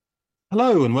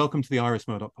Hello and welcome to the Iris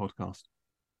Murdoch podcast.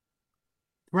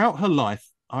 Throughout her life,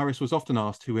 Iris was often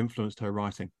asked who influenced her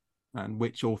writing and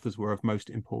which authors were of most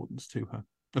importance to her.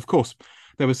 Of course,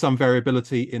 there was some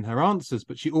variability in her answers,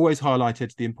 but she always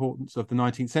highlighted the importance of the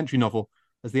 19th century novel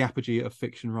as the apogee of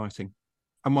fiction writing,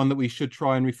 and one that we should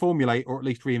try and reformulate or at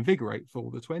least reinvigorate for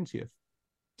the 20th.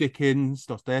 Dickens,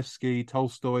 Dostoevsky,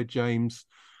 Tolstoy, James,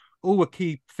 all were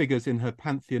key figures in her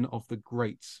pantheon of the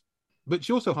greats. But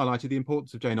she also highlighted the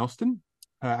importance of Jane Austen,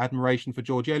 her admiration for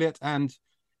George Eliot, and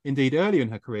indeed early in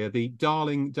her career, the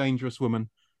darling, dangerous woman,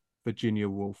 Virginia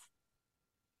Woolf.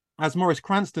 As Maurice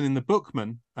Cranston in The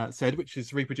Bookman said, which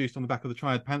is reproduced on the back of the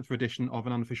Triad Panther edition of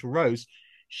An Unofficial Rose,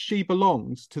 she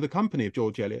belongs to the company of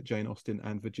George Eliot, Jane Austen,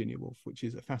 and Virginia Woolf, which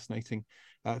is a fascinating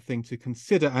thing to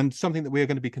consider and something that we are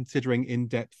going to be considering in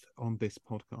depth on this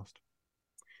podcast.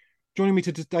 Joining me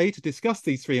today to discuss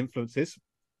these three influences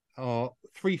are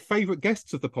three favourite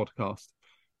guests of the podcast,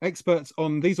 experts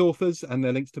on these authors and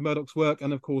their links to Murdoch's work,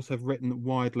 and of course have written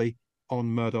widely on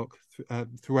Murdoch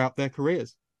throughout their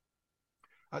careers.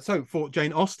 So for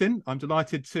Jane Austen, I'm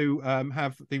delighted to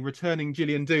have the returning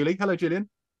Gillian Dooley. Hello, Gillian.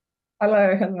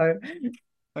 Hello.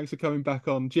 Thanks for coming back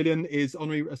on. Gillian is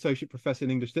Honorary Associate Professor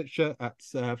in English Literature at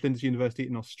Flinders University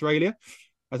in Australia.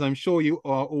 As I'm sure you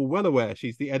are all well aware,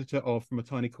 she's the editor of From a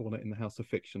Tiny Corner in the House of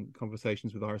Fiction,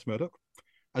 Conversations with Iris Murdoch,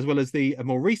 as well as the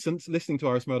more recent Listening to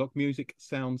Iris Murdoch, Music,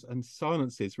 Sounds and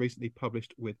Silences, recently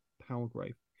published with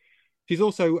Palgrave. She's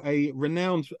also a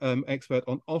renowned expert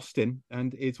on Austen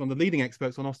and is one of the leading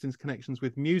experts on Austen's connections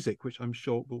with music, which I'm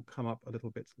sure will come up a little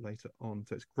bit later on.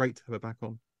 So it's great to have her back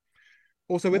on.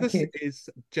 Also with us is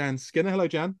Jan Skinner. Hello,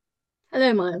 Jan.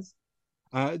 Hello, Miles.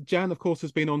 Jan, of course,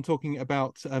 has been on talking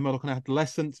about Murdoch and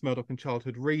adolescence, Murdoch and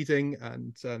childhood reading,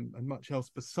 and much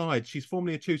else besides. She's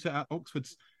formerly a tutor at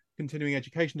Oxford's Continuing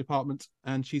Education Department,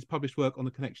 and she's published work on the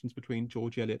connections between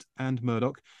George Eliot and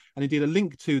Murdoch. And indeed, a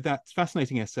link to that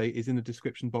fascinating essay is in the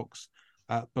description box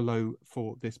below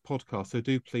for this podcast. So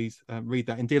do please read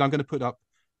that. Indeed, I'm going to put up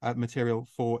material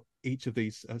for each of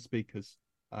these speakers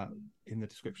in the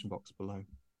description box below.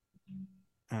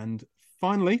 And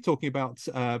finally, talking about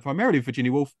primarily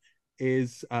Virginia Woolf,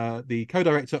 is the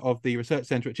co-director of the Research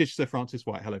Centre at Chichester, Frances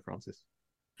White. Hello, Frances.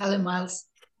 Hello, Miles.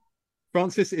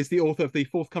 Frances is the author of the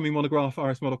forthcoming monograph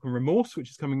Iris Murdoch and Remorse, which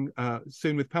is coming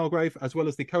soon with Palgrave, as well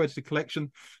as the co-edited collection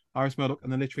Iris Murdoch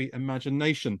and the Literary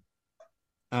Imagination.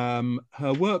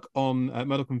 Her work on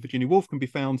Murdoch and Virginia Woolf can be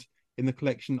found in the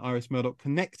collection Iris Murdoch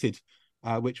Connected,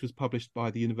 which was published by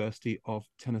the University of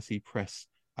Tennessee Press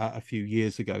a few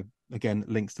years ago. Again,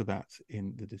 links to that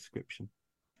in the description.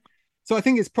 So I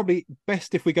think it's probably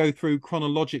best if we go through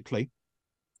chronologically.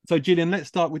 So, Gillian, let's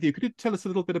start with you. Could you tell us a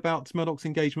little bit about Murdoch's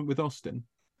engagement with Austen?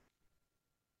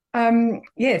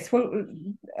 Yes, well,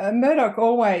 Murdoch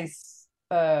always,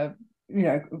 cited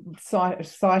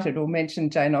or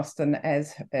mentioned Jane Austen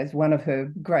as one of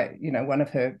her great, one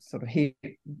of her sort of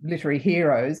literary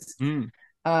heroes.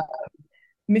 Mr.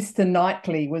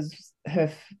 Knightley was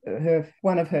her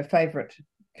one of her favourite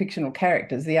fictional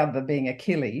characters, the other being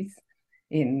Achilles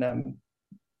in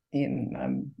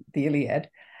the Iliad.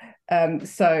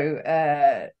 She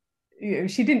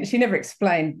never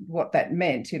explained what that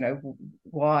meant,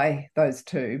 why those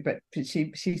two, but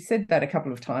she said that a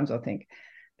couple of times, I think,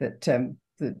 that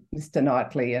Mr.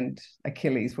 Knightley and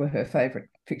Achilles were her favourite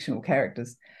fictional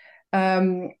characters.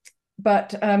 And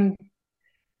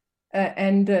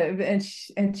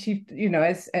she,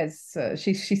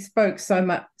 she spoke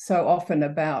so often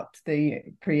about the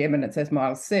preeminence, as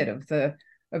Miles said, of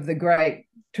the great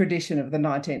tradition of the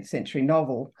 19th century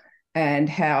novel, and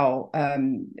how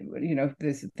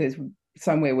there's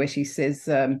somewhere where she says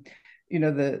the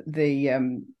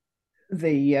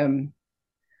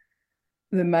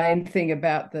main thing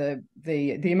about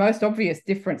the most obvious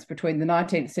difference between the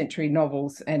 19th century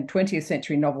novels and 20th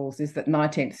century novels is that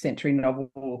 19th century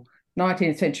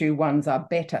ones are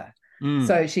better.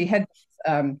 So she had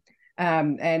some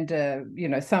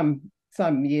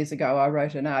years ago I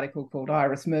wrote an article called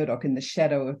Iris Murdoch in the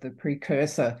Shadow of the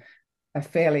Precursor, a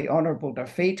fairly honourable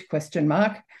defeat, ?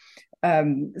 I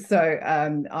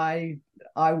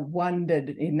wondered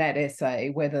in that essay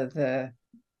whether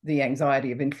the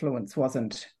anxiety of influence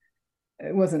wasn't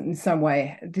in some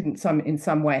way, in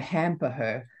some way hamper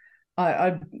her.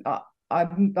 I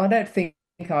don't think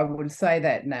I would say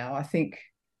that now. I think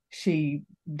she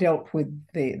dealt with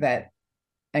that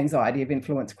anxiety of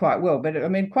influence quite well. But I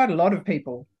mean, quite a lot of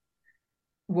people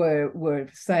were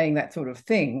saying that sort of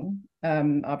thing.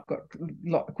 I've got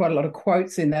quite a lot of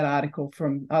quotes in that article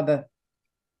from other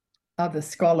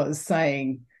scholars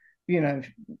saying,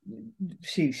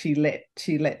 she let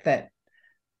that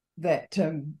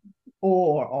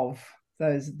awe of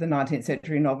the 19th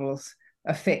century novels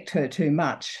affect her too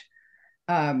much,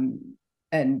 and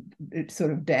it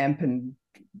sort of dampened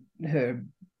her,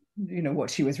 what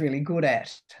she was really good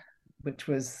at, which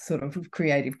was sort of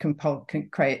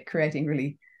creating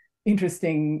really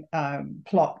interesting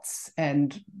plots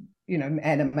and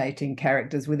animating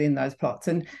characters within those plots,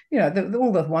 and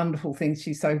all the wonderful things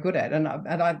she's so good at. And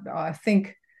I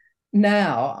think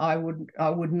now I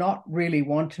would not really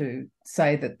want to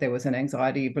say that there was an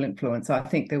anxiety-able influence. I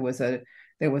think there was a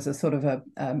sort of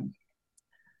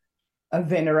a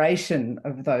veneration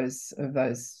of those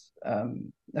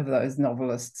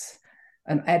novelists,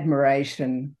 an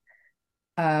admiration.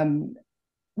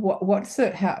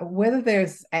 Whether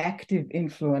there's active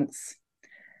influence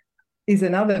is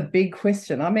another big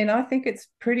question. I mean, I think it's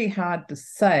pretty hard to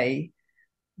say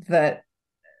that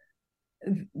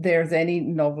there's any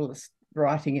novelist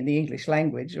writing in the English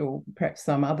language, or perhaps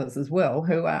some others as well,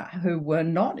 who were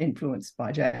not influenced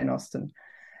by Jane Austen.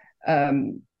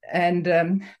 And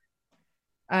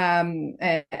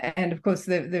of course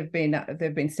there've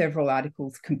been several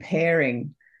articles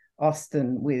comparing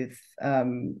Austen with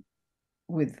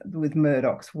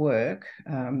Murdoch's work.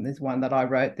 There's one that I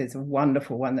wrote. There's a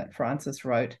wonderful one that Frances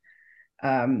wrote,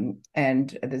 and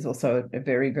there's also a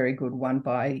very, very good one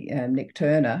by Nick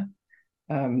Turner,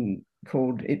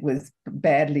 called "It Was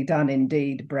Badly Done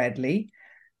Indeed, Bradley,"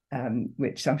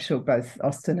 which I'm sure both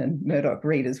Austen and Murdoch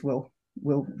readers will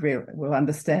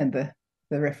understand the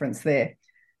reference there.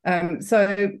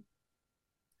 So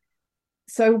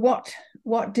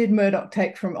what did Murdoch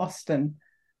take from Austen?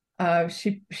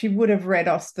 She would have read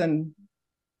Austen,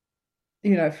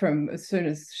 from as soon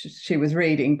as she was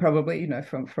reading, probably,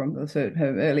 from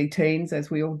her early teens,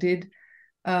 as we all did.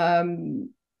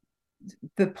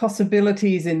 The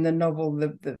possibilities in the novel,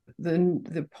 the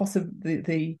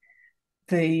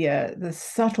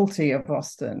subtlety of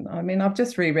Austen. I mean, I've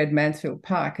just reread Mansfield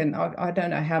Park, and I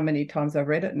don't know how many times I've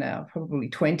read it now, probably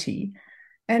 20,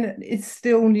 and it's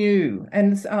still new.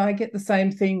 And I get the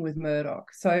same thing with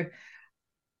Murdoch. So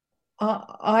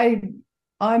I'm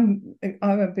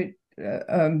a bit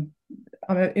I'm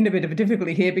in a bit of a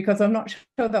difficulty here, because I'm not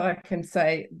sure that I can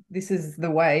say this is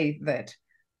the way that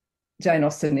Jane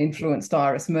Austen influenced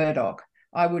Iris Murdoch.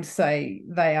 I would say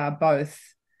they are both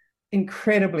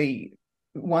incredibly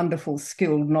wonderful,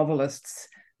 skilled novelists,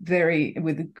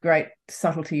 with great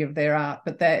subtlety of their art,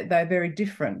 but they're very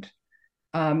different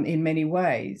in many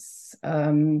ways,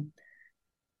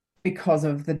 because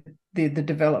of the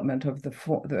development of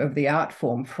the art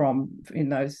form in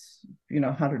those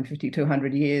 150,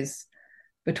 200 years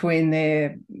between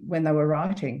when they were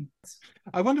writing.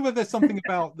 I wonder whether there's something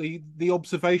about the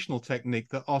observational technique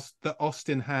that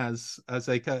Austen has as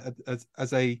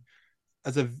a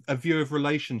view of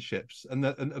relationships, and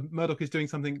Murdoch is doing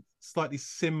something slightly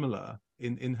similar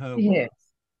in her work. Yes,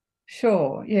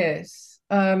 sure, yes.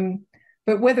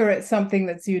 But whether it's something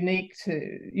that's unique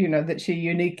to, that she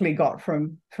uniquely got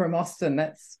from Austen,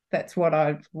 that's what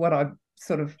I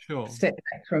sort of step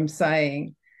back from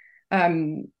saying. But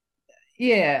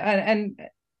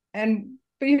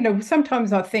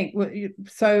sometimes I think,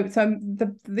 so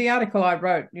the article I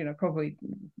wrote, probably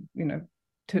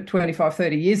 25,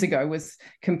 30 years ago, was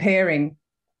comparing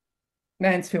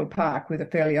Mansfield Park with A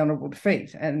Fairly Honourable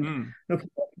Defeat, and looking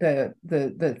at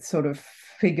the sort of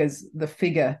figures,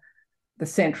 the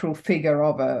central figure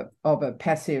of a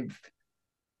passive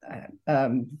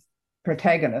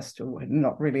protagonist, or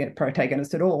not really a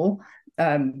protagonist at all,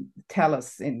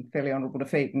 Tallis in Fairly Honourable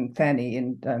Defeat, and Fanny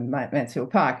in Mansfield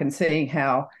Park, and seeing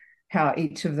how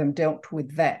each of them dealt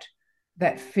with that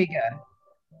figure,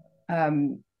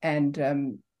 and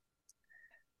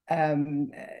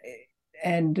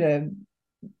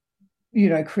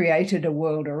created a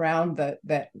world around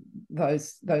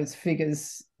those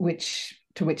figures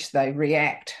to which they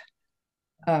react,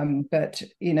 but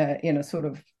in a sort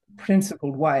of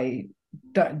principled way,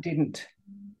 didn't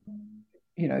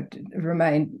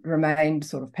remain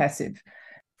sort of passive.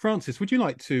 Frances, would you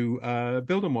like to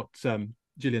build on what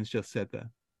Gillian's just said there?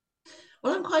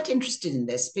 Well, I'm quite interested in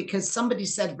this because somebody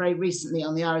said very recently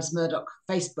on the Iris Murdoch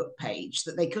Facebook page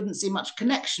that they couldn't see much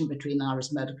connection between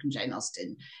Iris Murdoch and Jane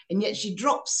Austen, and yet she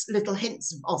drops little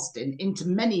hints of Austen into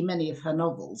many, many of her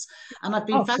novels. And I've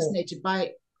been fascinated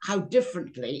by how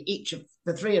differently each of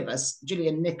the three of us,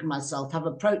 Gillian, Nick and myself, have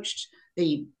approached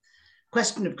the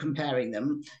question of comparing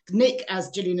them. Nick, as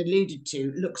Gillian alluded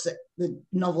to, looks at the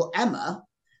novel Emma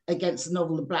against the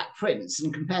novel The Black Prince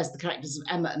and compares the characters of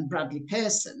Emma and Bradley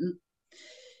Pearson.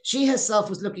 She herself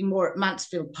was looking more at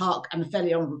Mansfield Park and A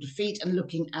Fairly Honourable Defeat, and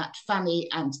looking at Fanny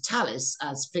and Tallis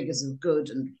as figures of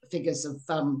good and figures of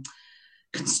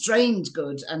constrained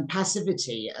good and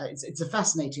passivity. It's a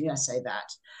fascinating essay,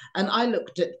 that. And I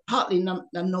looked at partly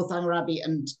Northanger Abbey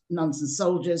and Nuns and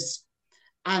Soldiers,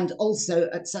 and also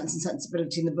at Sense and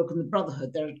Sensibility in the Book and the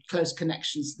Brotherhood. There are close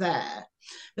connections there.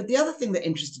 But the other thing that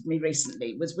interested me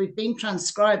recently was we've been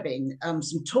transcribing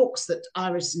some talks that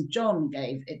Iris and John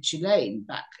gave at Tulane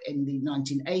back in the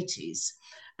 1980s.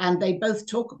 And they both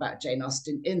talk about Jane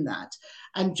Austen in that.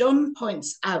 And John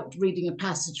points out, reading a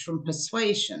passage from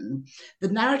Persuasion, the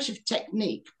narrative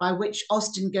technique by which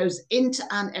Austen goes into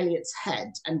Anne Elliot's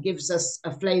head and gives us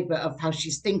a flavour of how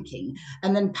she's thinking,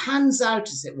 and then pans out,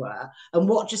 as it were, and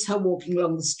watches her walking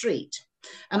along the street.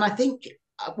 And I think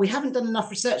we haven't done enough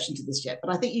research into this yet,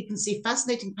 but I think you can see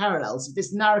fascinating parallels of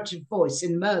this narrative voice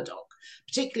in Murdoch,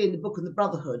 particularly in the Book and the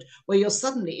Brotherhood, where you're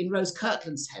suddenly in Rose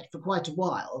Kirtland's head for quite a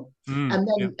while. And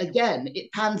then again,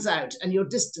 it pans out and you're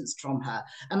distanced from her.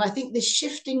 And I think this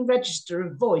shifting register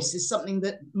of voice is something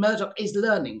that Murdoch is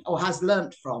learning, or has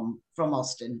learnt from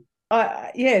Austen.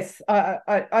 Yes,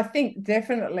 I think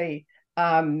definitely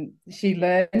she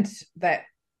learned that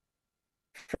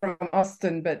from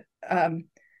Austen, but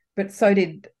so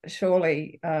did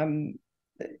surely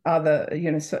other,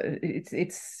 so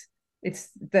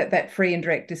it's that free and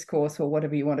direct discourse, or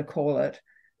whatever you want to call it,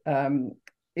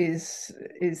 is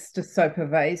just so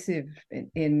pervasive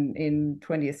in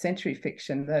 20th century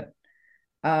fiction that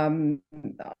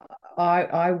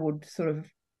I would sort of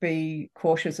be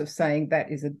cautious of saying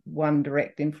that is one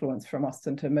direct influence from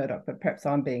Austen to Murdoch, but perhaps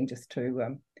I'm being just too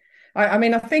I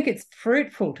mean, I think it's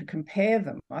fruitful to compare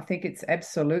them. I think it's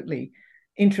absolutely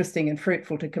interesting and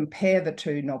fruitful to compare the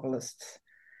two novelists,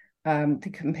 to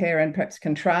compare and perhaps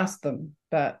contrast them.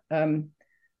 But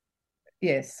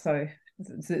yes, so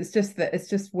it's just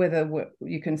whether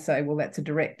you can say, well, that's a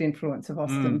direct influence of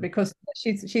Austen, because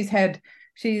she's had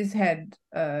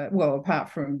well,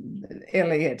 apart from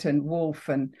Eliot and Woolf,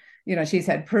 and she's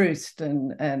had Proust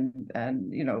and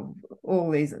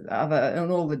all these other,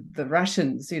 and all the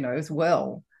Russians as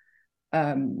well,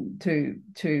 to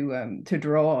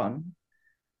draw on.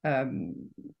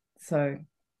 So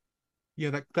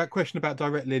yeah, that question about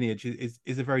direct lineage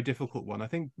is a very difficult one. I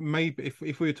think maybe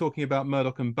if we were talking about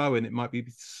Murdoch and Bowen, it might be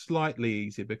slightly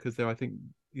easier, because there, I think,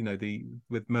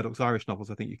 with Murdoch's Irish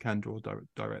novels, I think you can draw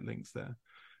direct links there.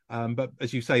 But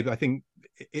as you say, I think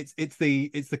it's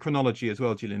the chronology as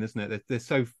well, Gillian, isn't it? They're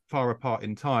so far apart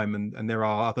in time, and there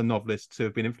are other novelists who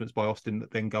have been influenced by Austen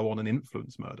that then go on and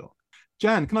influence Murdoch.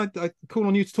 Jan, can I call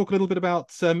on you to talk a little bit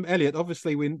about Eliot?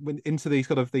 Obviously, we went into these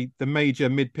sort of the major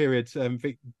mid-period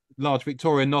large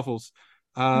Victorian novels.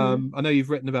 I know you've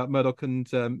written about Murdoch and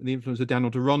the influence of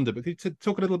Daniel Deronda, but could you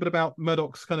talk a little bit about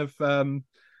Murdoch's kind of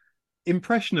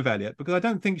impression of Eliot? Because I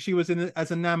don't think she was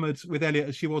as enamoured with Eliot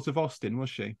as she was of Austen,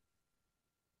 was she?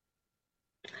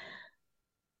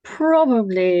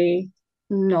 Probably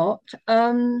not.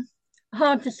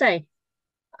 Hard to say.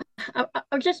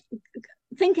 I'm just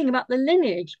thinking about the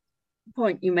lineage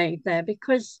point you made there,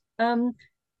 because in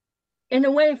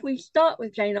a way, if we start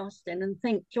with Jane Austen and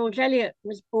think George Eliot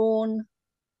was born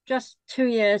just 2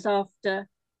 years after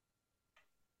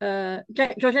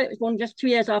George Eliot was born just 2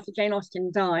 years after Jane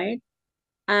Austen died,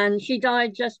 and she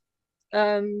died just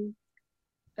 2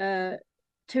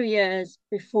 years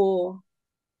before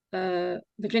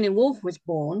Virginia Woolf was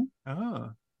born.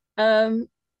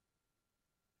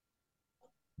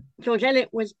 George Eliot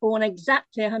was born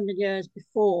exactly 100 years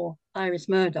before Iris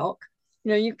Murdoch.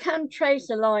 You can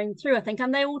trace a line through, I think,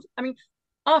 and they all, I mean,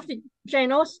 after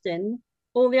Jane Austen,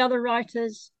 all the other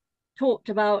writers talked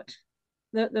about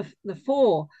the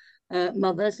four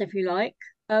mothers, if you like.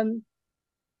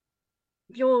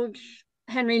 George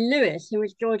Henry Lewis, who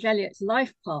was George Eliot's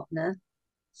life partner,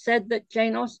 said that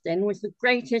Jane Austen was the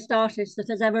greatest artist that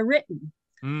has ever written.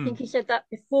 I think he said that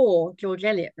before George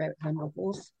Eliot wrote her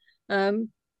novels.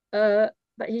 But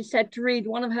he said to read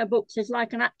one of her books is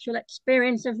like an actual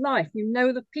experience of life. You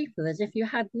know the people as if you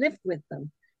had lived with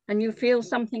them, and you feel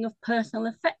something of personal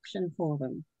affection for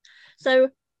them. So,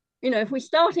 if we're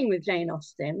starting with Jane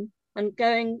Austen and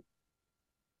going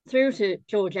through to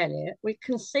George Eliot, we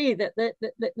can see that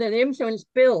the influence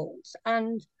builds.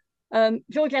 And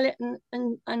George Eliot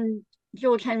and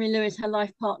George Henry Lewis, her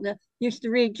life partner, used to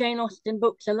read Jane Austen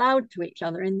books aloud to each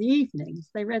other in the evenings.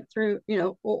 They read through,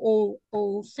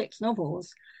 all 6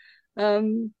 novels.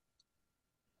 When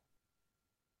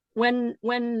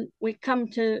we come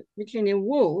to Virginia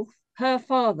Woolf, her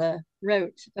father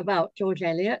wrote about George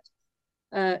Eliot,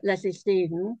 Leslie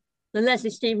Stephen. The Leslie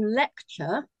Stephen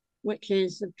Lecture, which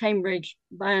is the Cambridge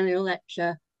biennial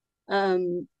lecture,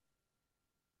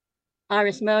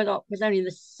 Iris Murdoch was only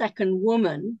the second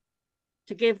woman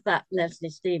to give that Leslie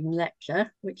Stephen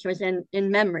lecture, which was in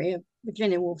memory of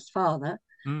Virginia Woolf's father.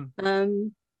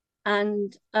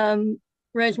 And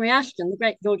Rosemary Ashton, the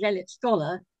great George Eliot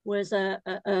scholar, was a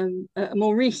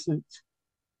more recent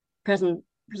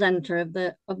presenter of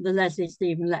the Leslie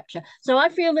Stephen lecture. So I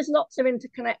feel there's lots of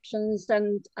interconnections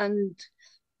and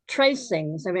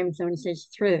tracings of influences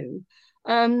through.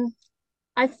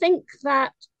 I think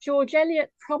that George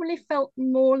Eliot probably felt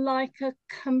more like a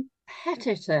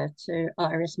competitor to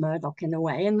Iris Murdoch in a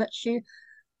way, in that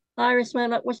Iris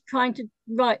Murdoch was trying to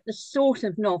write the sort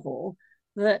of novel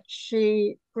that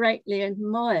she greatly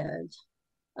admired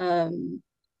in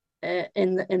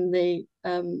the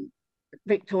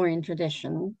Victorian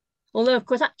tradition. Although, of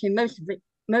course, actually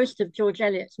most of George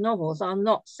Eliot's novels are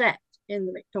not set in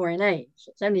the Victorian age.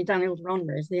 It's only Daniel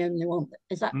Deronda is the only one that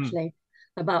is actually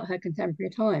about her contemporary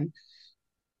time.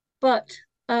 But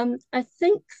I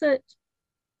think that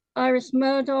Iris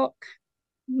Murdoch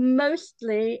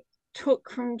mostly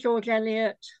took from George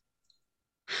Eliot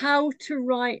how to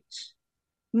write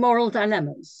moral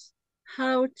dilemmas,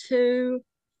 how to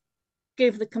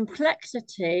give the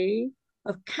complexity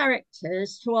of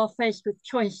characters who are faced with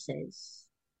choices.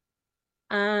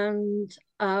 And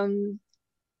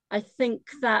I think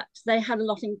that they had a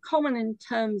lot in common in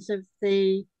terms of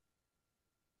the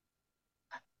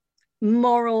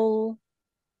moral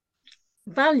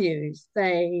values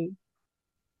they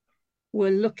were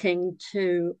looking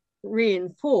to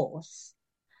reinforce.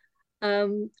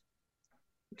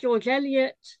 George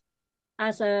Eliot,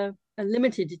 as a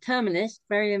limited determinist,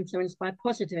 very influenced by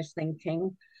positivist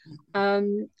thinking,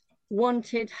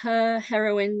 wanted her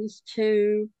heroines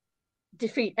to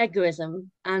defeat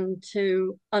egoism and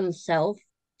to unself,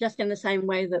 just in the same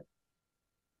way that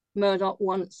Murdoch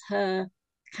wants her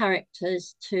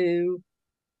characters to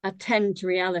attend to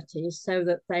reality so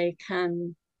that they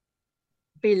can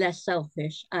be less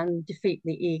selfish and defeat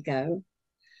the ego.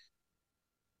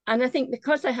 And I think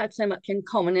because they had so much in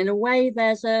common, in a way,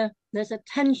 there's a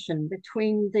tension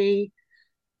between the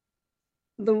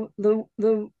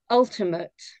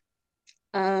ultimate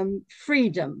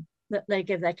freedom that they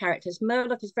give their characters.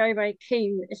 Murdoch is very, very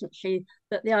keen, isn't she,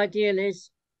 that the ideal is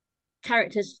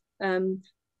characters,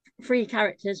 free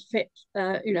characters fit,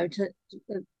 to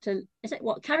is it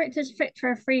what characters fit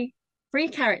for a free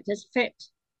characters fit?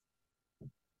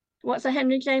 What's a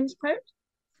Henry James quote?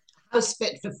 House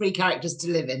fit for free characters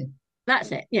to live in.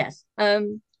 That's it, yes.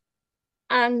 And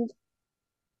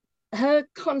her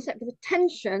concept of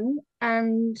attention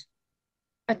and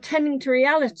attending to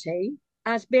reality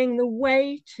as being the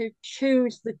way to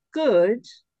choose the good,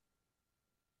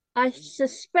 I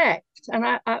suspect, and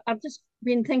I've just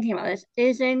been thinking about this,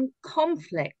 is in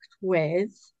conflict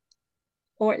with,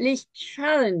 or at least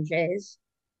challenges,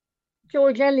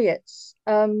 George Eliot's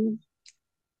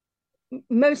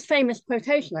most famous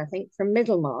quotation, I think, from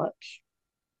Middlemarch.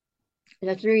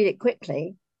 Let's read it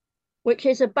quickly, which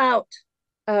is about,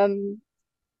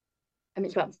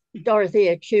 it's about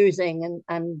Dorothea choosing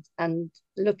and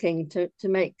looking to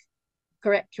make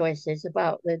correct choices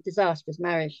about the disastrous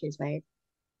marriage she's made.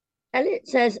 Eliot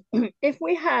says, if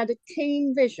we had a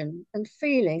keen vision and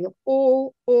feeling of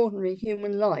all ordinary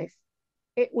human life,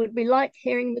 it would be like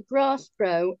hearing the grass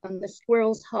grow and the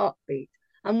squirrel's heartbeat,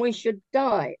 and we should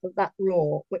die of that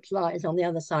roar which lies on the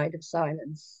other side of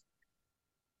silence.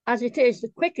 As it is, the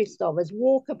quickest of us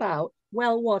walk about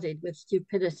well wadded with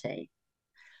stupidity.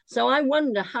 So I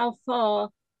wonder how far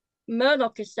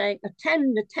Murdoch is saying,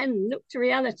 attend, look to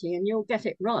reality and you'll get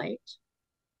it right.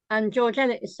 And George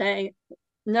Eliot is saying,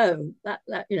 no,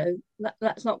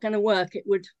 that's not going to work. It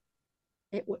would.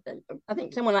 I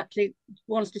think someone actually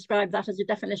once described that as a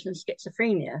definition of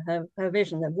schizophrenia, her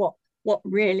vision of what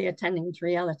really attending to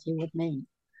reality would mean.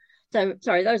 So,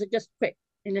 sorry, those are just quick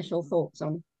initial thoughts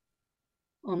on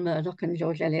Murdoch and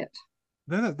George Eliot.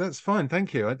 No, that's fine.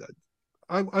 Thank you.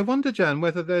 I wonder, Jan,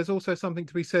 whether there's also something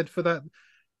to be said for that,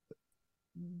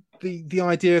 the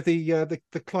idea of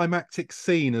the climactic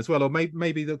scene as well, or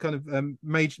maybe the kind of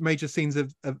major scenes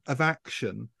of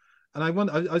action. And I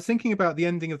was thinking about the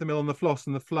ending of The Mill on the Floss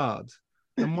and the flood,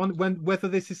 and whether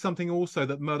this is something also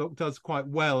that Murdoch does quite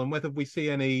well, and whether we see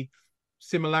any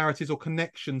similarities or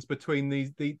connections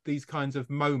between these kinds of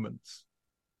moments.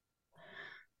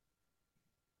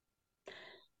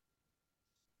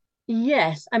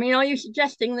 Yes, I mean, are you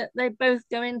suggesting that they both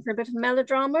go in for a bit of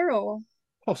melodrama, or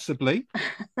possibly?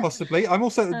 I'm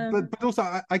also, but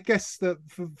also, I guess that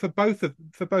for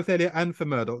both Eliot and for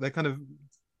Murdoch, they're kind of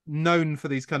known for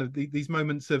these kind of these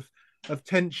moments of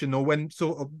tension, or when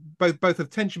sort of both of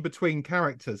tension between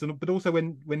characters, but also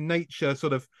when nature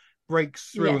sort of breaks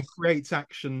through and creates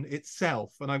action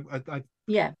itself.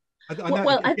 And I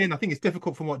know, again, I think it's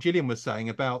difficult from what Gillian was saying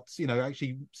about,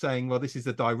 actually saying, well, this is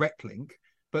a direct link,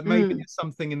 but maybe there's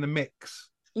something in the mix.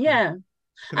 Yeah.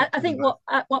 I think what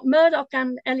Murdoch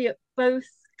and Eliot both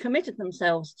committed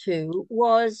themselves to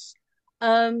was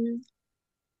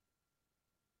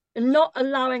not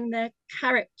allowing their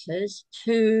characters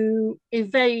to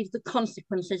evade the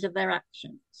consequences of their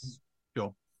actions.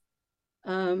 Sure.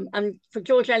 And for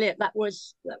George Eliot, that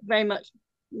was very much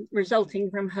resulting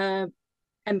from her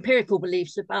empirical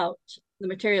beliefs about the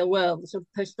material world, the sort of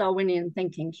post-Darwinian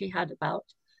thinking she had about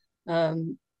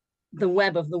the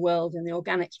web of the world and the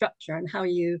organic structure, and how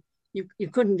you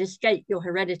couldn't escape your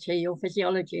heredity, your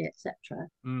physiology, etc.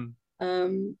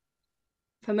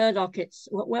 For Murdoch, it's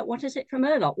what is it for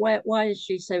Murdoch? Why is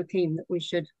she so keen that we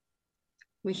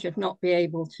should not be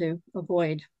able to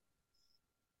avoid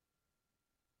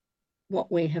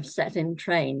what we have set in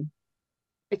train?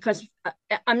 Because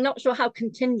I'm not sure how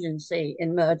contingency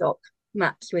in Murdoch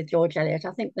maps with George Eliot.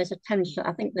 I think there's a tension.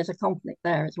 I think there's a conflict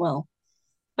there as well.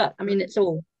 But I mean, it's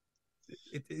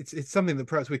something that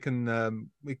perhaps we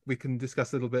can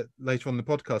discuss a little bit later on in the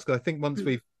podcast. Because I think once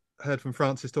we've heard from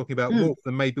Frances talking about Woolf,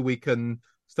 then maybe we can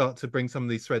start to bring some of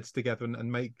these threads together and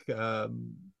make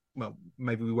well,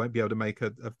 maybe we won't be able to make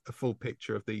a full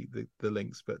picture of the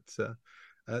links, but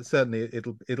certainly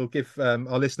it'll give our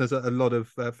listeners a lot of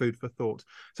food for thought.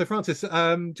 So Frances, do you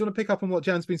want to pick up on what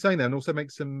Jan's been saying there and also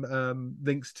make some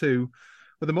links to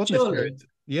the modernist period?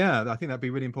 Yeah, I think that'd be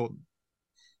really important.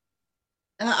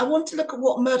 I want to look at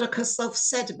what Murdoch herself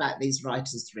said about these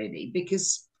writers, really,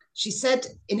 because she said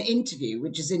in an interview,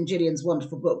 which is in Gillian's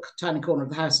wonderful book, Tiny Corner of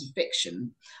the House of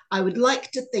Fiction, I would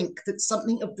like to think that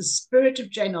something of the spirit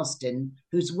of Jane Austen,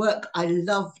 whose work I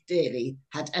love dearly,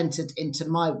 had entered into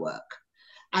my work.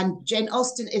 And Jane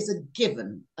Austen is a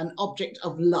given, an object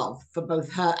of love for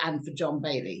both her and for John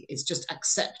Bailey. It's just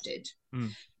accepted.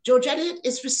 George Eliot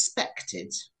is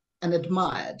respected and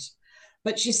admired.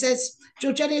 But she says,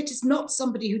 George Eliot is not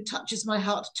somebody who touches my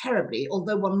heart terribly,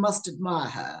 although one must admire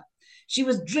her. She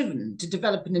was driven to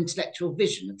develop an intellectual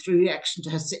vision through reaction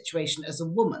to her situation as a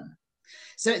woman.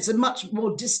 So it's a much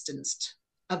more distanced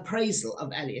appraisal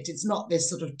of Eliot. It's not this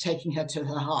sort of taking her to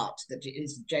her heart that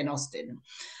is Jane Austen.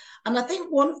 And I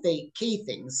think one of the key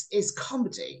things is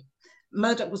comedy.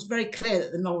 Murdoch was very clear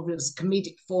that the novel is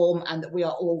comedic form and that we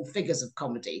are all figures of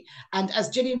comedy. And as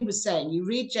Gillian was saying, you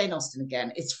read Jane Austen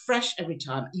again, it's fresh every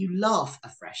time. You laugh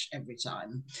afresh every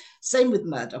time. Same with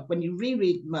Murdoch. When you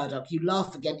reread Murdoch, you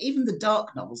laugh again. Even the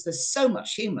dark novels, there's so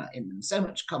much humor in them, so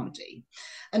much comedy.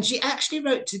 And she actually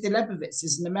wrote to the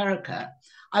Leibowitz in America,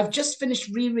 I've just finished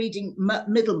rereading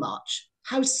Middlemarch.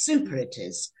 How super it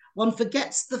is. One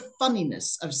forgets the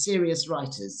funniness of serious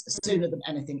writers sooner than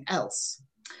anything else.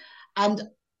 And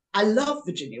I love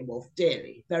Virginia Woolf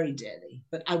dearly, very dearly,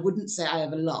 but I wouldn't say I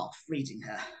ever laugh reading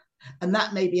her. And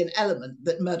that may be an element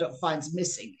that Murdoch finds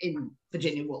missing in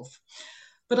Virginia Woolf.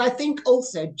 But I think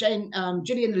also Gillian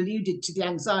alluded to the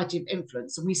anxiety of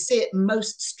influence, and we see it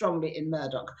most strongly in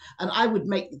Murdoch. And I would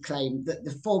make the claim that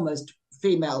the foremost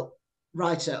female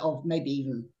writer of maybe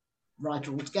even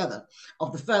writer altogether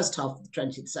of the first half of the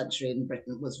 20th century in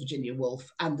Britain was Virginia Woolf,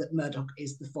 and that Murdoch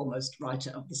is the foremost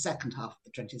writer of the second half of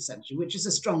the 20th century, which is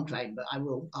a strong claim, but I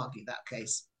will argue that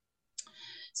case.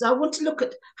 So I want to look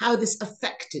at how this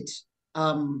affected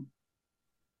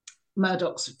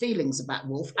Murdoch's feelings about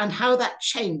Woolf and how that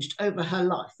changed over her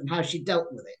life and how she dealt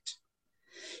with it.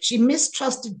 She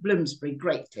mistrusted Bloomsbury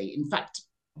greatly. In fact,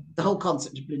 the whole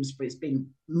concept of Bloomsbury has been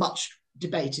much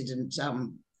debated and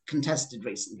contested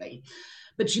recently,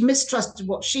 but she mistrusted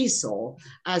what she saw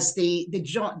as the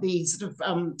sort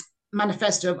of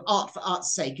manifesto of art for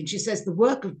art's sake. And she says the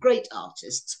work of great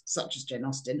artists such as Jane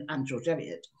Austen and George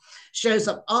Eliot shows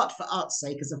up art for art's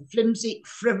sake as a flimsy,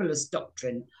 frivolous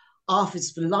doctrine. Art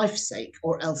is for life's sake,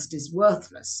 or else it is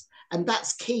worthless. And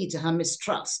that's key to her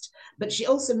mistrust. But she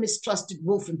also mistrusted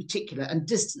Woolf in particular and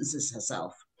distances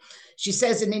herself. She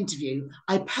says in an interview,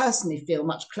 I personally feel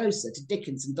much closer to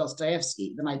Dickens and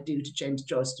Dostoevsky than I do to James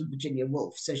Joyce and Virginia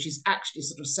Woolf. So she's actually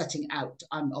sort of setting out,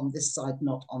 I'm on this side,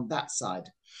 not on that side.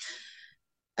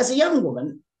 As a young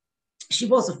woman, she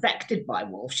was affected by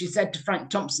Woolf. She said to Frank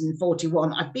Thompson in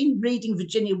 1941, I've been reading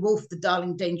Virginia Woolf, The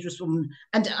Darling Dangerous Woman,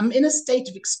 and I'm in a state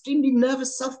of extremely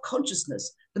nervous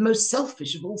self-consciousness, the most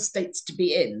selfish of all states to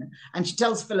be in. And she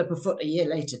tells Philippa Foot a year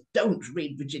later, don't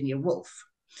read Virginia Woolf.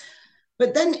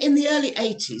 But then in the early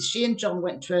 80s, she and John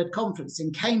went to a conference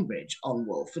in Cambridge on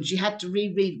Woolf, and she had to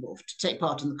reread Woolf to take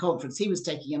part in the conference. He was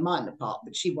taking a minor part,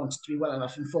 but she wanted to be well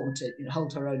enough informed to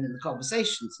hold her own in the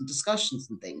conversations and discussions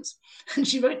and things. And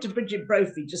she wrote to Bridget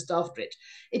Brophy just after it,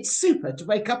 "It's super to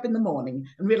wake up in the morning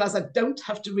and realise I don't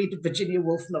have to read a Virginia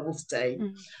Woolf novel today.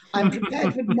 I'm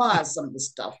prepared to admire some of the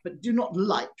stuff, but do not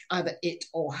like either it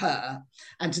or her."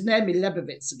 And to Naomi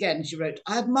Leibovitz again, she wrote,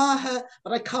 "I admire her,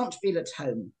 but I can't feel at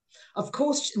home. Of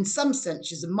course, in some sense,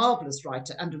 she's a marvellous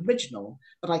writer and original,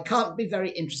 but I can't be very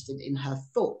interested in her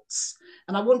thoughts."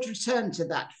 And I want to return to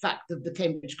that fact of the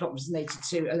Cambridge Conference in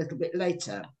 82 a little bit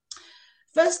later.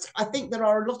 First, I think there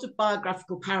are a lot of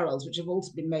biographical parallels which have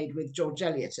also been made with George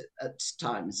Eliot at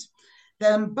times.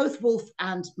 Both Woolf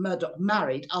and Murdoch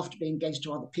married after being engaged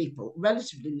to other people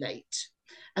relatively late.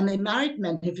 And they married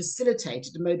men who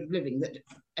facilitated a mode of living that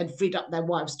had freed up their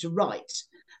wives to write.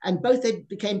 And both they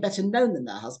became better known than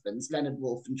their husbands, Leonard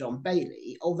Woolf and John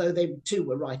Bailey, although they too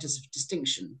were writers of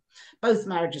distinction. Both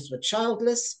marriages were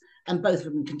childless, and both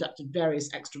women conducted various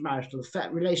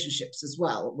extramarital relationships as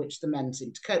well, which the men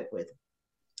seemed to cope with.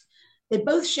 They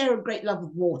both share a great love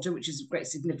of water, which is of great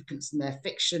significance in their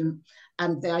fiction,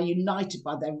 and they are united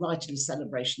by their writerly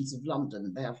celebrations of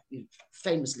London. They are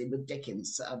famously with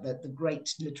Dickens, the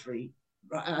great literary,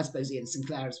 and I suppose Ian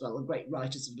Sinclair as well, the great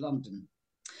writers of London.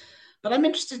 But I'm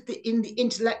interested in the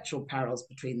intellectual parallels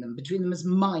between them as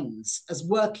minds, as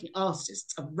working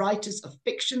artists, of writers of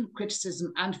fiction,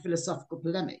 criticism, and philosophical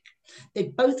polemic. They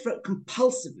both wrote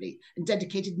compulsively and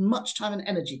dedicated much time and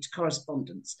energy to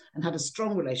correspondence and had a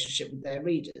strong relationship with their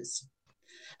readers.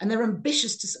 And they're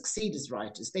ambitious to succeed as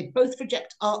writers. They both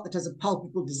reject art that has a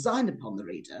palpable design upon the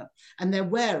reader, and they're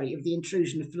wary of the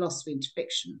intrusion of philosophy into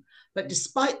fiction. But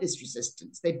despite this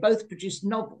resistance, they both produce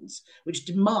novels which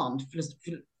demand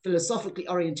philosophically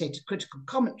orientated critical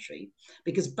commentary,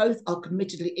 because both are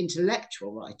committedly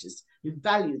intellectual writers who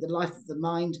value the life of the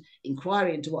mind,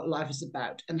 inquiry into what life is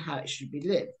about and how it should be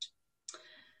lived.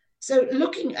 So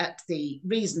looking at the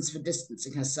reasons for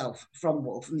distancing herself from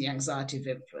Woolf and the anxiety of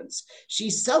influence,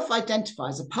 she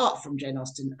self-identifies, apart from Jane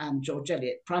Austen and George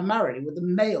Eliot, primarily with the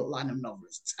male line of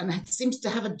novelists, and seems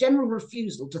to have a general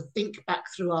refusal to think back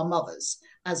through our mothers,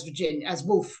 as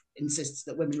Woolf insists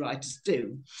that women writers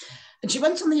do. And she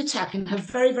went on the attack in her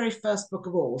very, very first book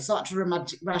of all, Such a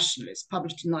Romantic Rationalist,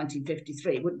 published in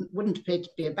 1953. Wouldn't appear to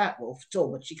be about Woolf at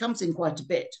all, but she comes in quite a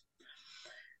bit.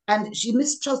 And she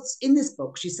mistrusts, in this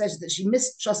book, she says that she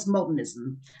mistrusts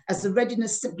modernism as the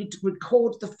readiness simply to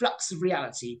record the flux of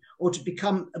reality or to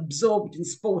become absorbed in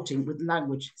sporting with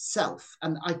language itself.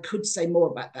 And I could say more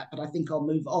about that, but I think I'll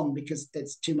move on because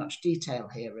there's too much detail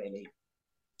here, really.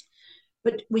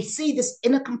 But we see this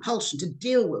inner compulsion to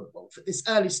deal with Woolf at this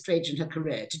early stage in her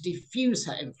career, to diffuse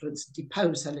her influence,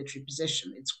 depose her literary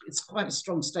position. It's quite a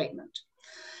strong statement.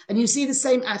 And you see the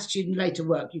same attitude in later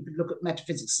work. You could look at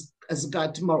Metaphysics as a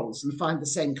Guide to Morals and find the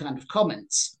same kind of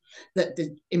comments, that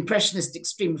the impressionistic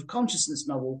stream of consciousness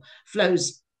novel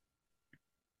flows,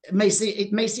 it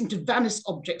may seem to vanish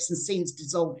objects and scenes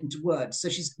dissolved into words. So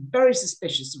she's very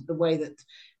suspicious of the way that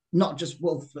not just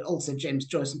Woolf, but also James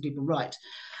Joyce and people write.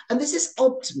 And this is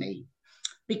odd to me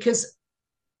because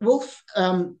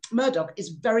Murdoch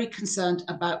is very concerned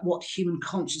about what human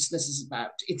consciousness is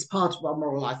about. It's part of our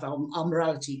moral life. Our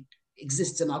morality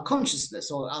exists in our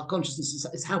consciousness, or our consciousness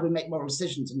is how we make moral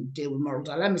decisions and deal with moral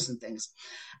dilemmas and things.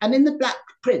 And in The Black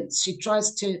Prince, she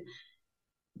tries to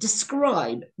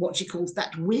describe what she calls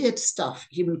that weird stuff,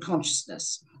 human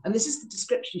consciousness. And this is the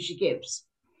description she gives.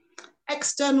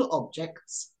 External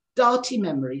objects, darty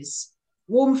memories,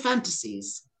 warm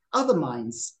fantasies, other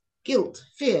minds, guilt,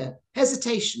 fear,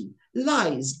 hesitation,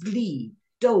 lies, glee,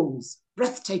 doles,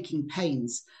 breathtaking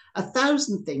pains,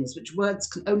 1,000 things which words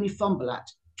can only fumble at,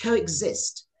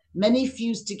 coexist, many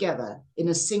fused together in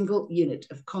a single unit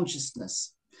of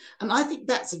consciousness. And I think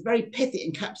that's a very pithy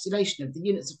encapsulation of the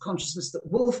units of consciousness that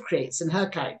Woolf creates in her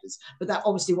characters, but that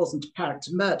obviously wasn't apparent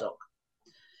to Murdoch.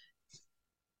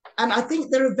 And I think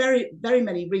there are very, very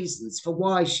many reasons for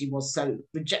why she was so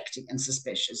rejecting and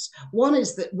suspicious. One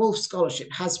is that Woolf's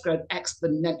scholarship has grown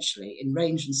exponentially in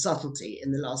range and subtlety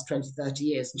in the last 20, 30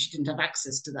 years, and she didn't have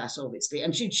access to that, obviously.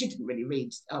 And she didn't really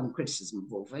read criticism of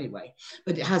Woolf anyway,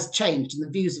 but it has changed, and the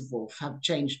views of Woolf have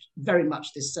changed very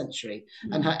much this century,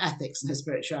 and her ethics and her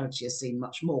spirituality are seen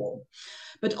much more.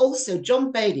 But also,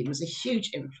 John Bailey was a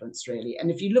huge influence, really. And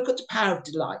if you look at The Power of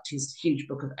Delight, his huge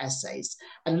book of essays,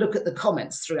 and look at the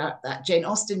comments throughout that, Jane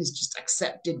Austen is just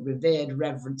accepted, revered,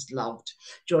 reverenced, loved.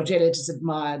 George Eliot is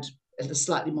admired at a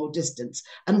slightly more distance.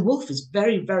 And Woolf is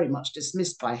very, very much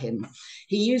dismissed by him.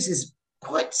 He uses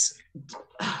quite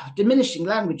diminishing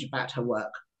language about her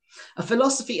work. a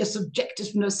philosophy of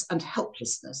subjectiveness and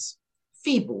helplessness,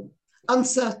 feeble,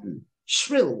 uncertain,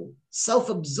 shrill,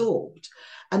 self-absorbed.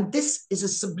 And this is a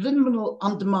subliminal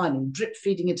undermining, drip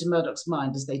feeding into Murdoch's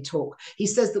mind as they talk. He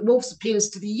says that Woolf's appeal is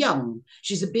to the young.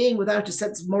 She's a being without a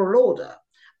sense of moral order.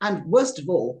 And worst of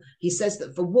all, he says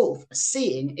that for Woolf,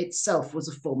 seeing itself was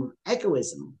a form of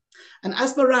egoism. And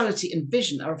as morality and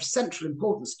vision are of central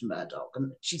importance to Murdoch,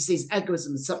 and she sees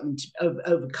egoism as something to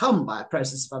overcome by a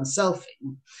process of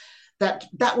unselfing,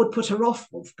 that would put her off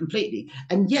Woolf completely.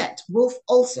 And yet Woolf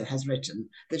also has written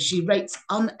that she rates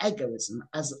unegoism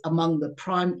as among the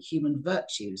prime human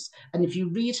virtues. And if you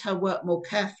read her work more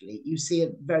carefully, you see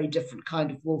a very different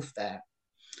kind of Woolf there.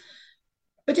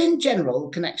 But in general,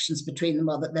 connections between them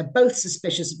are that they're both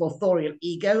suspicious of authorial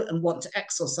ego and want to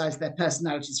exorcise their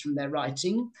personalities from their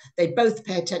writing. They both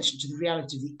pay attention to the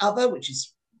reality of the other, which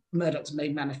is Murdoch's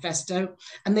main manifesto,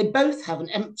 and they both have an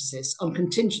emphasis on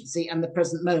contingency and the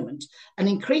present moment. And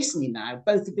increasingly now,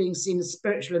 both are being seen as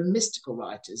spiritual and mystical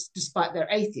writers, despite their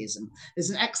atheism. There's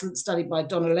an excellent study by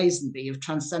Donna Lazenby of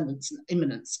transcendence and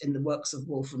immanence in the works of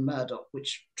Woolf and Murdoch,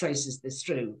 which traces this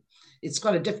through. It's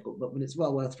quite a difficult book, but it's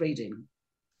well worth reading.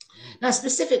 Now,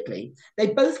 specifically, they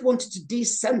both wanted to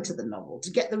decenter the novel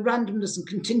to get the randomness and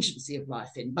contingency of life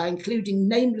in by including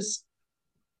nameless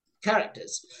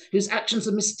characters whose actions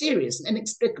are mysterious and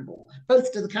inexplicable,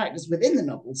 both to the characters within the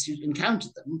novels who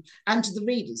encountered them and to the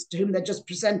readers to whom they're just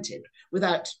presented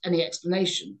without any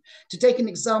explanation. To take an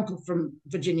example from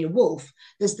Virginia Woolf,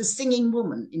 there's the singing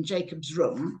woman in Jacob's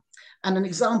room, and an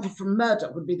example from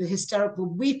Murdoch would be the hysterical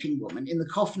weeping woman in the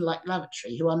coffin-like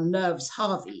lavatory who unnerves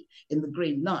Harvey in The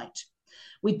Green Knight.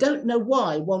 We don't know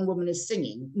why one woman is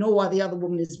singing, nor why the other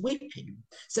woman is weeping.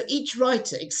 So each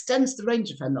writer extends the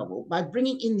range of her novel by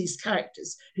bringing in these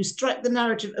characters who strike the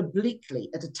narrative obliquely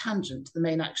at a tangent to the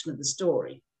main action of the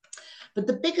story. But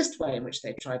the biggest way in which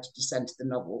they tried to decenter the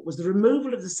novel was the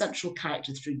removal of the central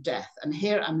character through death. And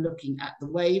here I'm looking at The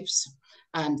Waves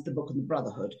and The Book of the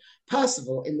Brotherhood.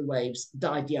 Percival in The Waves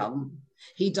died young.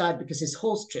 He died because his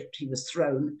horse tripped, he was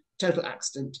thrown, total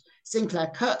accident.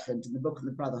 Sinclair Kirtland in The Book of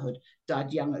the Brotherhood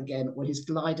died young again when his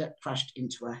glider crashed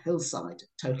into a hillside,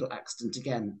 total accident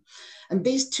again. And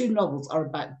these two novels are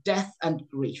about death and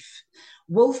grief.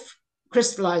 Woolf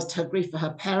crystallized her grief for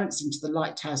her parents into The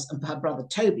Lighthouse and for her brother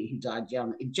Toby, who died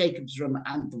young, in Jacob's Room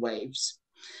and The Waves.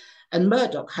 And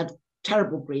Murdoch had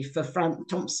terrible grief for Frank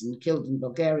Thompson, killed in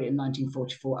Bulgaria in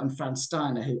 1944, and Franz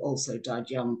Steiner, who also died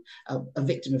young, a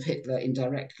victim of Hitler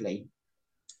indirectly.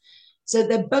 So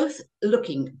they're both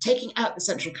looking, taking out the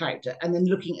central character and then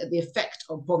looking at the effect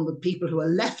upon the people who are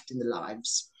left in the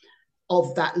lives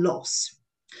of that loss.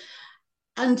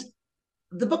 And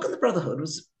The Book of the Brotherhood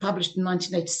was published in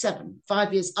 1987,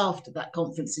 5 years after that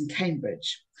conference in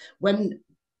Cambridge, when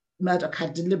Murdoch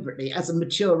had deliberately, as a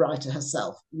mature writer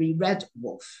herself, reread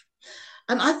Woolf.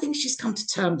 And I think she's come to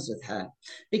terms with her,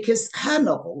 because her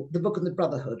novel, The Book of the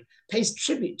Brotherhood, pays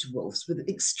tribute to Woolf's with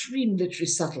extreme literary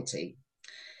subtlety.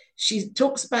 She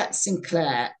talks about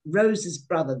Sinclair, Rose's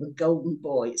brother, the golden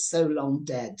boy, so long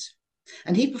dead.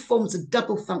 And he performs a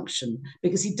double function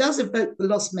because he does evoke the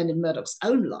lost men in Murdoch's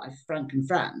own life, Frank and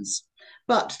Franz.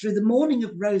 But through the mourning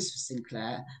of Rose for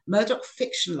Sinclair, Murdoch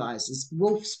fictionalizes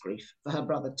Woolf's grief for her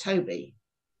brother Toby.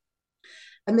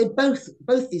 And they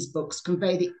both these books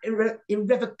convey the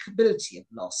irrevocability of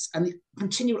loss and the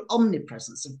continual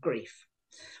omnipresence of grief.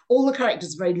 All the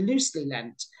characters are very loosely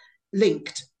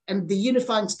linked, and the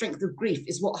unifying strength of grief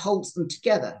is what holds them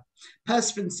together.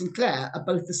 Percival and Sinclair are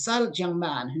both the silent young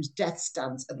man whose death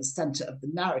stands at the centre of the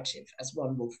narrative, as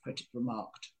one Woolf critic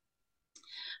remarked.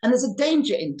 And there's a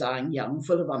danger in dying young,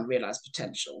 full of unrealised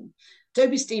potential.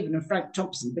 Toby Stephen and Frank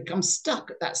Thompson become stuck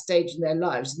at that stage in their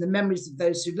lives in the memories of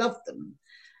those who loved them.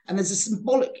 And there's a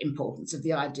symbolic importance of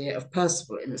the idea of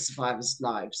Percival in the survivors'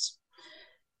 lives.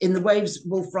 In The Waves,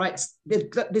 Woolf writes,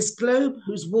 "This globe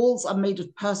whose walls are made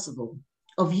of Percival,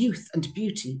 of youth and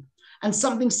beauty, and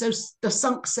something so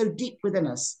sunk so deep within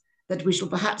us that we shall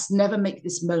perhaps never make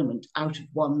this moment out of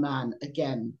one man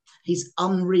again." He's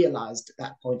unrealized at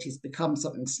that point. He's become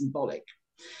something symbolic.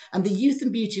 And the youth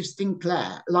and beauty of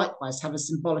Sinclair likewise have a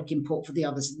symbolic import for the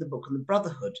others in the Book of the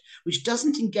Brotherhood, which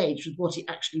doesn't engage with what he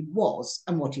actually was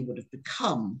and what he would have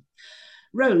become.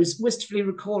 Rose, wistfully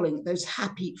recalling those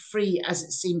happy, free, as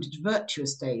it seemed,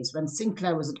 virtuous days when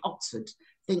Sinclair was at Oxford,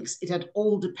 thinks it had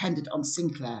all depended on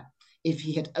Sinclair if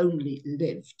he had only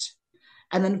lived.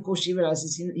 And then, of course, she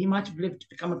realizes he might have lived to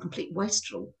become a complete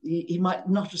wastrel. He might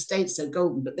not have stayed so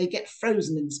golden, but they get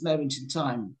frozen in this moment in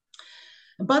time.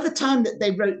 And by the time that they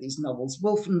wrote these novels,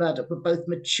 Woolf and Murdoch were both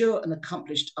mature and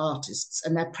accomplished artists,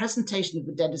 and their presentation of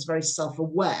the dead is very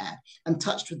self-aware and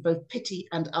touched with both pity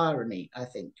and irony, I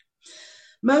think.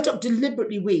 Murdoch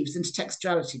deliberately weaves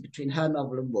intertextuality between her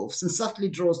novel and Woolf's and subtly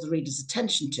draws the reader's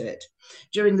attention to it.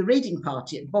 During the reading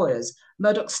party at Boyer's,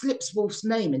 Murdoch slips Woolf's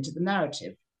name into the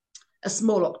narrative. A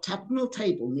small octagonal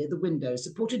table near the window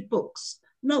supported books,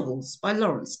 novels by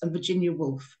Lawrence and Virginia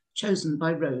Woolf, chosen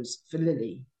by Rose for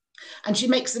Lily. And she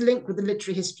makes a link with the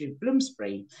literary history of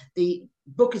Bloomsbury. The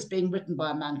book is being written by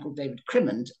a man called David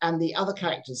Crimond, and the other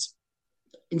characters,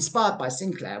 inspired by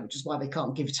Sinclair, which is why they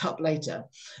can't give it up later,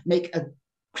 make a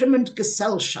Crimond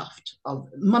Gesellschaft of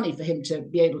money for him to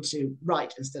be able to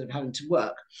write instead of having to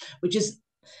work, which is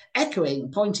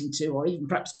echoing, pointing to, or even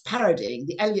perhaps parodying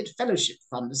the Eliot Fellowship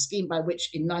Fund, a scheme by which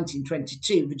in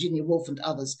 1922 Virginia Woolf and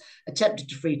others attempted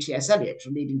to free T.S. Eliot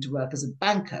from needing to work as a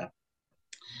banker.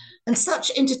 And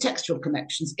such intertextual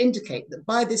connections indicate that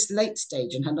by this late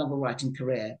stage in her novel writing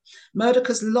career, Murdoch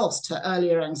has lost her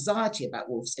earlier anxiety about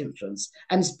Woolf's influence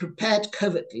and is prepared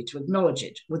covertly to acknowledge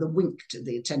it with a wink to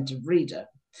the attentive reader.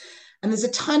 And there's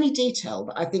a tiny detail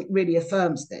that I think really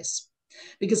affirms this,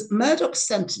 because Murdoch's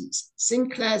sentence,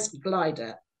 Sinclair's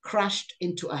glider crashed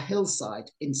into a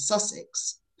hillside in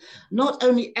Sussex, not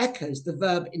only echoes the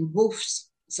verb in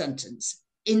Woolf's sentence,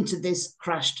 into this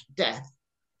crashed death,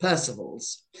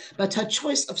 Percival's, but her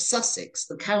choice of Sussex,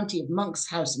 the county of Monk's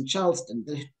House and Charleston,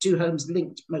 the two homes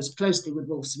linked most closely with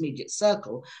Woolf's immediate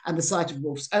circle and the site of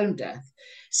Woolf's own death,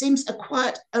 seems a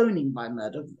quiet owning by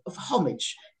Murdoch of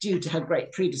homage due to her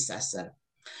great predecessor.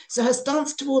 So her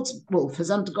stance towards Woolf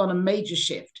has undergone a major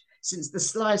shift since the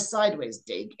sly sideways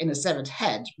dig in A Severed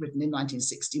Head, written in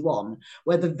 1961,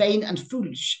 where the vain and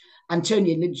foolish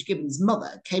Antonia Lynch Gibbon's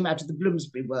mother came out of the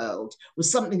Bloomsbury world,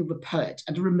 was something of a poet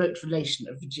and a remote relation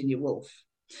of Virginia Woolf.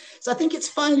 So I think it's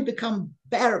finally become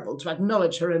bearable to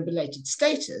acknowledge her own belated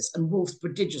status and Woolf's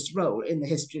prodigious role in the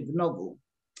history of the novel.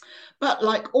 But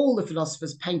like all the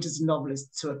philosophers, painters, and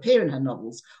novelists who appear in her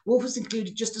novels, Woolf was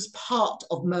included just as part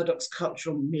of Murdoch's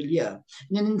cultural milieu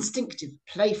in an instinctive,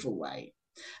 playful way.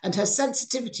 And her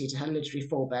sensitivity to her literary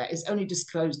forebear is only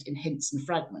disclosed in hints and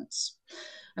fragments.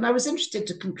 And I was interested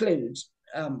to conclude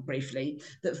briefly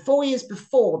that 4 years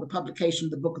before the publication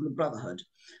of the book on the Brotherhood,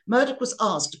 Murdoch was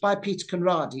asked by Peter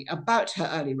Conradi about her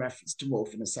early reference to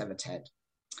Woolf in A Severed Head.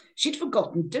 She'd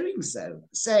forgotten doing so,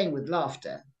 saying with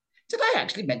laughter, "Did I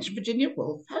actually mention Virginia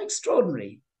Woolf? How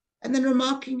extraordinary." And then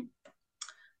remarking,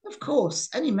 "Of course,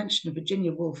 any mention of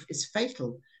Virginia Woolf is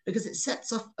fatal because it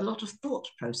sets off a lot of thought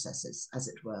processes, as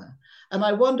it were." And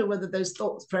I wonder whether those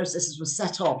thought processes were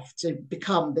set off to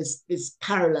become this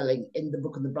paralleling in the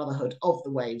book of the Brotherhood of the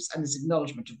waves and this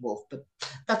acknowledgement of Woolf. But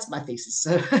that's my thesis.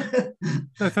 So,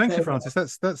 no, thank you,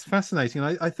 Francis. That's fascinating.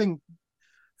 I think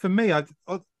for me,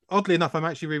 oddly enough, I'm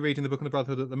actually rereading the book of the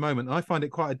Brotherhood at the moment. And I find it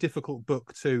quite a difficult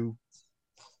book to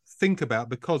think about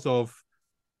because of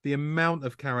the amount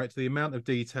of character, the amount of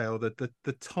detail,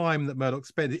 the time that Murdoch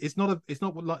spent. It's not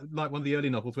like one of the early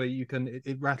novels where you can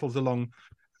it rattles along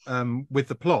with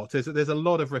the plot. There's a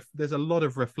lot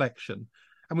of reflection,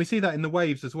 and we see that in the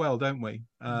waves as well, don't we?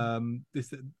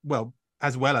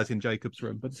 As well as in Jacob's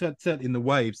Room, but certainly in the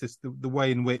waves, the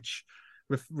way in which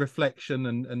reflection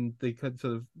and the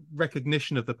sort of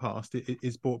recognition of the past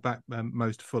is brought back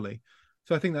most fully.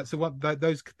 So I think that's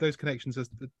those connections are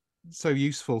so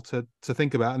useful to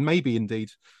think about, and maybe indeed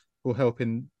will help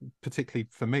in, particularly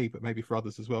for me, but maybe for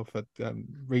others as well, for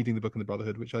reading the book on the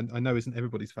Brotherhood, which I know isn't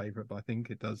everybody's favorite, but I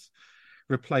think it does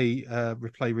replay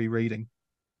rereading.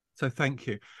 So thank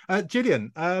you,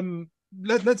 Gillian.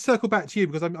 Let's circle back to you,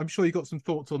 because I'm sure you got some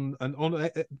thoughts on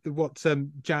what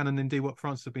Jan and indeed what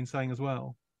Francis have been saying as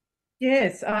well.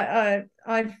 Yes, I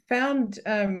found.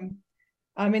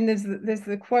 I mean, there's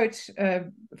the quote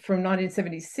from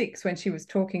 1976 when she was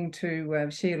talking to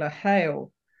Sheila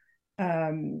Hale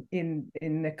in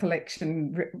the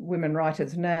collection Women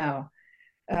Writers Now,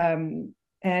 and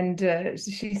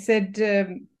she said,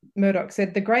 Murdoch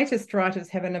said, "The greatest writers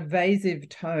have an evasive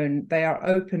tone. They are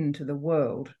open to the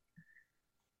world.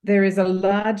 There is a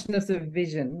largeness of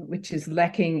vision which is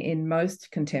lacking in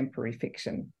most contemporary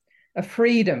fiction. A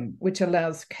freedom which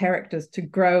allows characters to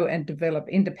grow and develop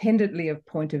independently of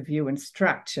point of view and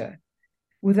structure.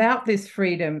 Without this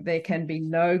freedom, there can be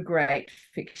no great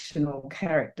fictional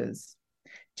characters.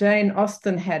 Jane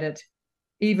Austen had it,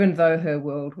 even though her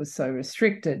world was so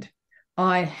restricted.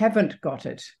 I haven't got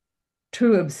it.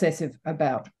 Too obsessive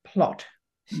about plot,"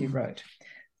 she wrote.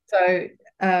 So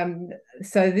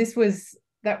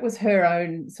that was her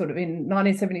own sort of in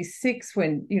 1976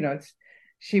 when,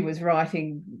 she was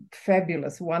writing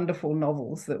fabulous, wonderful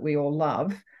novels that we all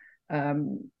love.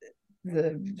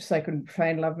 the Sacred and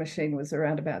Profane Love Machine was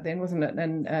around about then, wasn't it?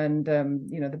 And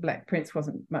The Black Prince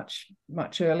wasn't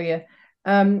much earlier,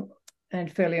 and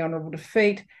Fairly Honourable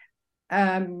Defeat.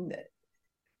 And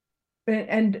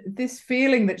this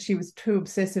feeling that she was too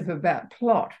obsessive about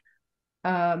plot,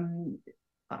 I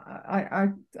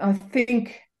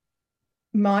think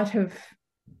might have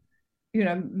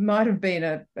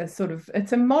been a sort of,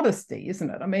 it's a modesty, isn't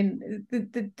it? I mean,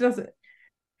 it doesn't.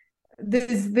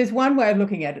 There's one way of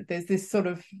looking at it. There's this sort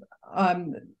of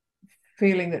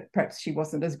feeling that perhaps she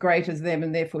wasn't as great as them,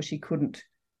 and therefore she couldn't,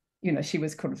 she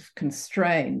was kind of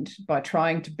constrained by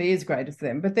trying to be as great as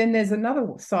them. But then there's another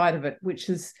side of it, which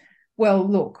is, well,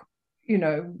 look,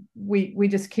 we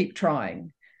just keep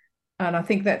trying. And I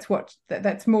think that's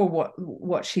more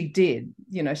what she did,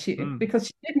 because she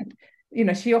didn't,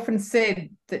 she often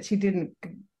said that she didn't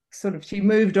she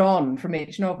moved on from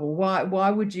each novel. Why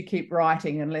would you keep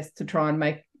writing unless to try and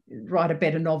write a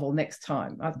better novel next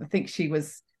time? I think she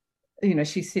was,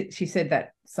 she said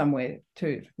that somewhere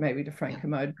too, maybe to Frank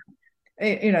Kermode.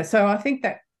 So I think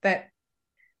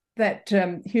that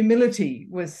humility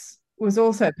was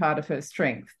also part of her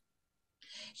strength.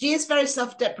 She is very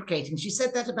self-deprecating. She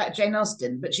said that about Jane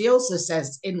Austen, but she also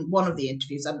says in one of the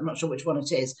interviews, I'm not sure which one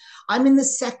it is, I'm in the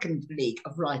second league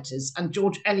of writers and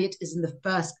George Eliot is in the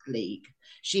first league.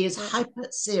 She is hyper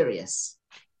serious.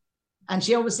 And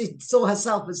she obviously saw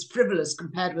herself as frivolous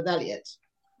compared with Eliot.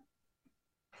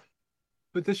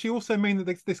 But does she also mean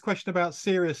that this question about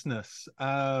seriousness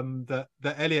that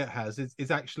Eliot has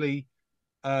is actually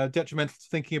detrimental to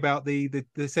thinking about the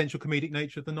essential comedic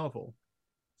nature of the novel?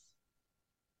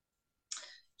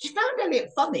 She found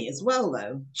Eliot funny as well,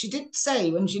 though. She did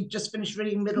say when she'd just finished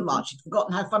reading Middlemarch, she'd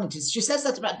forgotten how funny it is. She says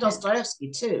that about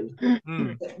Dostoevsky too.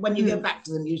 That when you go back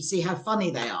to them, you see how funny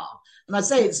they are. And I'd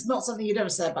say it's not something you'd ever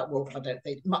say about Woolf, I don't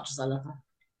think, much as I love her.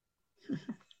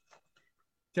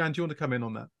 Jan, do you want to come in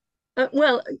on that?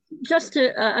 Well, just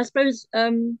to, I suppose, a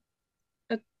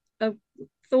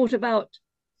thought about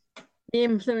the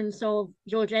influence of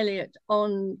George Eliot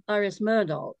on Iris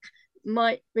Murdoch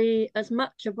might be as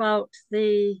much about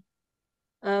the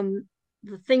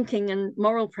thinking and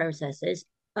moral processes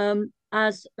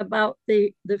as about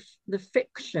the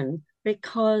fiction,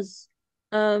 because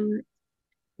Daniel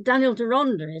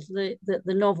Deronda is the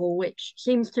novel which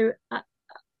seems to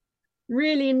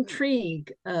really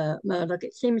intrigue Murdoch.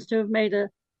 It seems to have made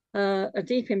a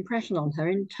deep impression on her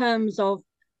in terms of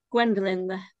Gwendolen,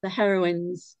 the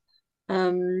heroine's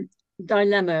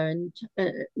dilemma, and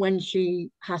when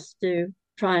she has to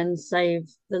try and save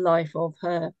the life of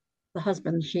the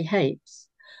husband she hates,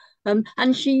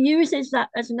 and she uses that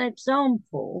as an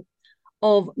example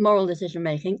of moral decision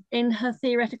making in her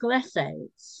theoretical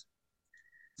essays.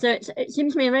 So it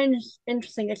seems to me a very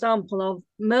interesting example of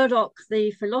Murdoch the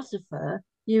philosopher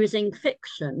using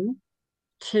fiction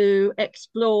to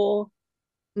explore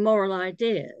moral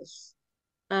ideas,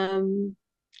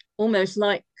 almost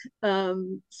like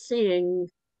seeing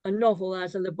a novel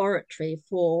as a laboratory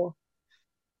for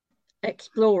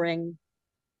exploring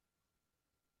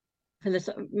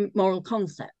moral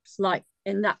concepts, like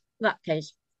in that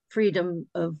case, freedom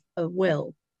of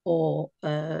will or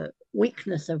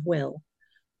weakness of will,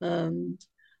 and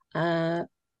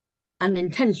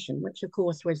intention, which of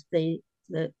course was the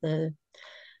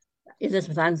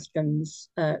Elizabeth Anstrom's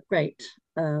great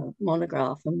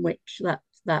monograph, in which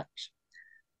that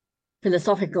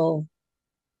philosophical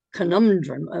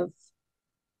conundrum of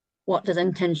what does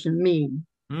intention mean.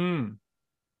 And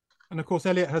of course,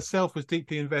 Eliot herself was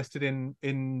deeply invested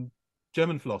in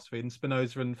German philosophy, in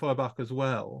Spinoza and Feuerbach as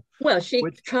well. Well, she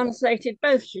translated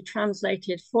both. She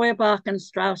translated Feuerbach and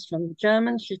Strauss from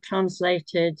German. She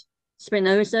translated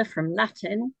Spinoza from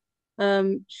Latin.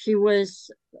 She was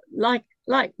like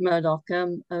Murdoch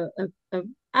and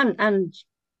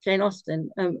Jane Austen,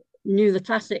 knew the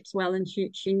classics well, and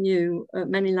she knew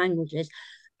many languages.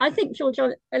 I think George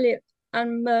Eliot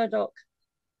and Murdoch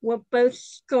were both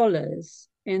scholars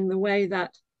in the way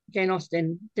that Jane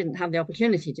Austen didn't have the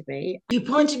opportunity to be. You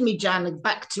pointed me, Jan,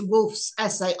 back to Woolf's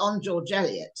essay on George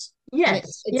Eliot.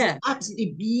 Yes, it's an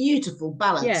absolutely beautiful,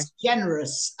 balanced,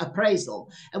 generous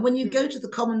appraisal. And when you go to the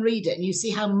common reader and you see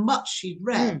how much she'd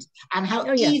read and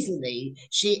how easily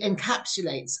she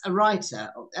encapsulates a writer,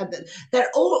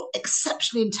 they're all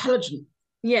exceptionally intelligent,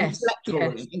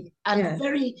 intellectually, and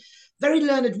very, very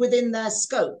learned within their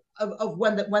scope of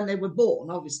when they were born,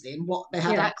 obviously, and what they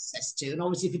had access to. And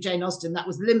obviously for Jane Austen, that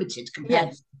was limited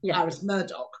compared to Iris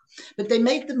Murdoch. But they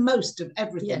made the most of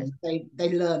everything they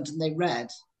learned and they read.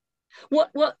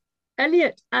 What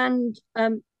Eliot and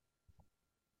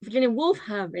Virginia Woolf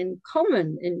have in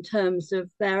common in terms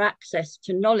of their access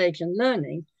to knowledge and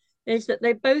learning is that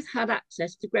they both had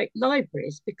access to great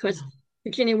libraries, because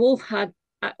Virginia Woolf had,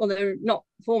 although not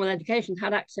formal education,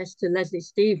 had access to Leslie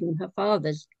Stephen, her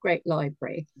father's great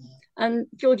library. And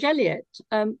George Eliot,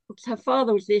 her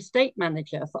father was the estate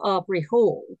manager for Arbury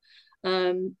Hall,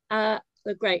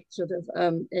 the great sort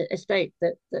of estate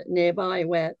that nearby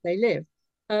where they live.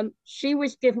 She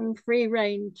was given free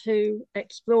rein to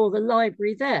explore the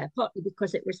library there, partly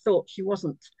because it was thought she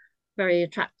wasn't very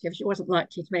attractive. She wasn't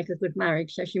likely to make a good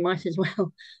marriage, so she might as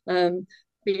well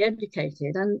be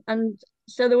educated. And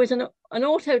so there was an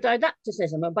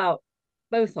autodidacticism about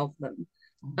both of them,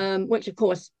 which of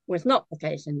course was not the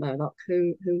case in Murdoch,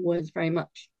 who was very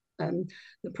much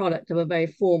the product of a very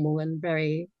formal and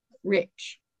very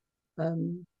rich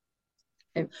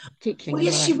teaching. Well,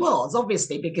 yes, she was,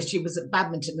 obviously, because she was at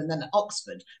badminton and then at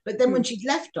Oxford. But then when she'd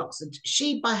left Oxford,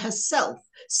 she by herself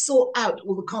sought out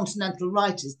all the continental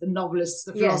writers, the novelists,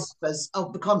 the philosophers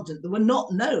of the continent that were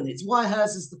not known. It's why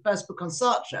hers is the first book on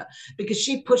Sartre, because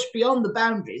she pushed beyond the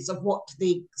boundaries of what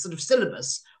the sort of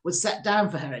syllabus was set down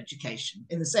for her education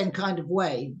in the same kind of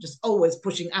way, just always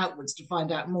pushing outwards to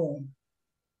find out more.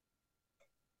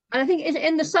 And I think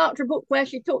in the Sartre book where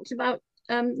she talks about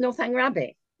Northanger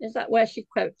Abbey, is that where she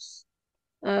quotes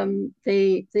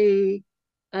the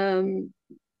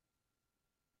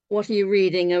what are you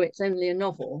reading? Oh, it's only a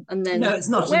novel. And then no, it's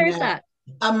not. Where is that?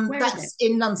 That's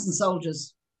in Nuns and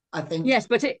Soldiers, I think. Yes,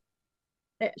 but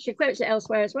she quotes it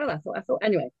elsewhere as well. I thought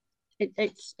anyway.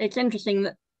 It's interesting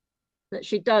that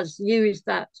she does use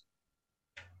that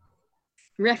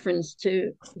reference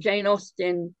to Jane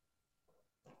Austen,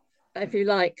 if you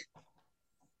like,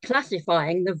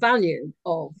 classifying the value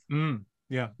of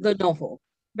the novel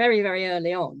very, very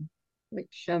early on,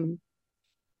 which and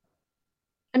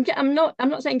I'm not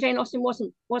saying Jane Austen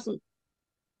wasn't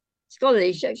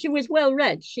scholarly. She was well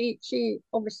read. She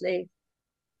obviously.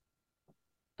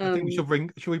 I think shall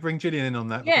we bring Gillian in on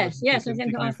that? Yes. I was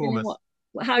going to ask you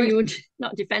how you would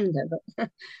not defend her, but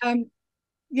I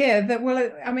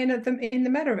mean, in the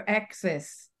matter of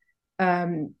access,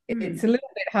 it's a little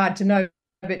bit hard to know.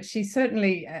 But she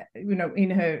certainly,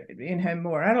 in her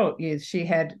more adult years, she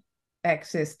had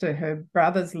access to her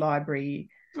brother's library,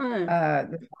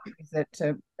 at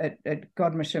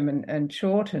Godmersham and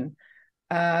Chawton.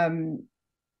 There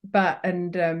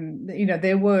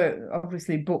were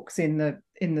obviously books in the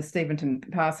Steventon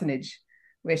parsonage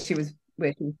where she was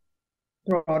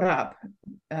brought up,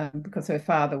 because her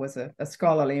father was a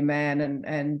scholarly man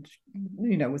and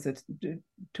was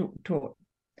taught.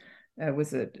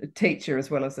 Was a teacher as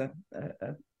well as a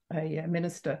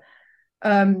minister.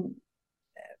 But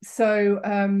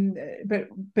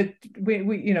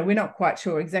we're not quite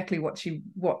sure exactly what she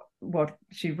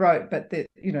wrote, but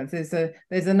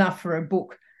there's enough for a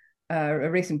book, a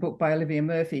recent book by Olivia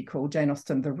Murphy called Jane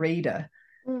Austen the Reader,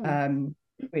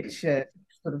 which sort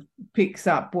of picks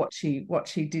up what she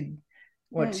did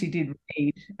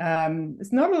read.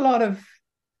 There's not a lot of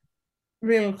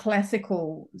real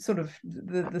classical sort of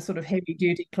the sort of heavy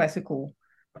duty classical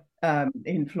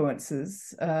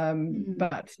influences,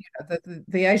 but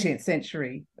the 18th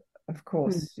century, of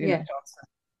course, Johnson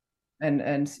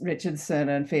and Richardson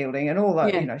and Fielding and all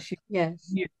that, she and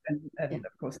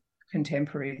of course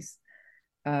contemporaries.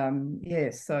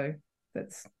 So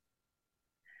that's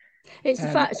it's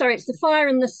the Fire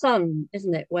and the Sun,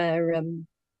 isn't it, where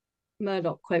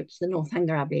Murdoch quotes the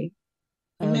Northanger Abbey.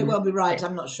 You may well be right.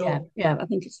 I'm not sure. Yeah, I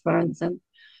think it's Fire and the Sun.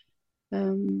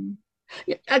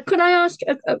 Could I ask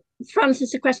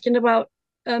Francis a question about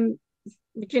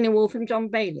Virginia Woolf and John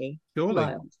Bailey?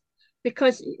 Surely.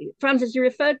 Because Francis, you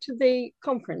referred to the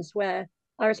conference where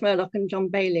Iris Murdoch and John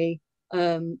Bailey,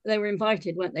 they were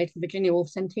invited, weren't they, to the Virginia Woolf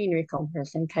Centenary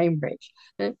Conference in Cambridge,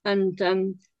 and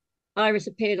Iris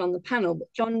appeared on the panel,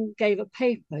 but John Bailey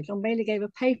gave a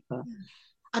paper.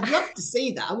 I'd love to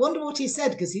see that. I wonder what he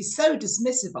said, because he's so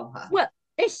dismissive of her. Well,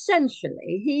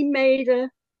 essentially, he made a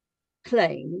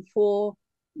claim for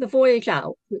The Voyage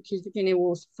Out, which is Virginia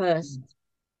Woolf's first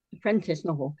apprentice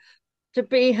novel, to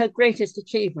be her greatest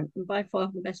achievement and by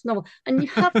far the best novel. And you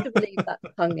have to believe that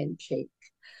tongue in cheek.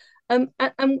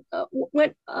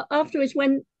 Afterwards,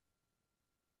 when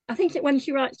I think that when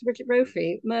she writes to Bridget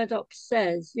Brophy, Murdoch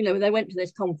says, they went to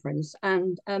this conference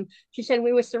and she said,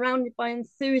 we were surrounded by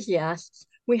enthusiasts.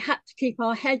 We had to keep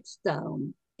our heads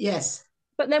down. Yes.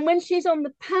 But then when she's on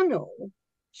the panel,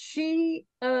 she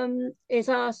is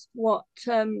asked what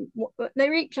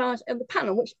they're each asked at the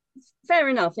panel, which fair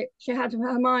enough. She had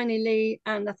Hermione Lee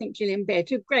and I think Gillian Beer,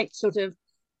 two great sort of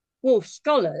Woolf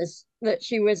scholars that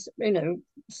she was,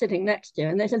 sitting next to,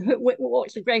 and they said,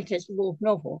 "What's the greatest Woolf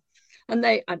novel?" And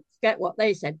I forget what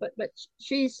they said, but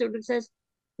she sort of says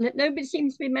that nobody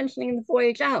seems to be mentioning The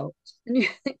Voyage Out. And you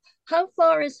think, how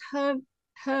far is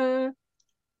her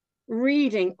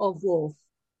reading of Woolf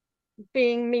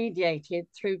being mediated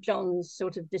through John's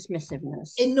sort of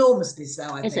dismissiveness? Enormously so,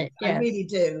 I Is think. it? Yeah. I really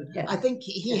do. Yeah. I think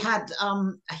he had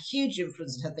a huge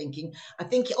influence in her thinking. I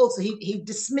think also he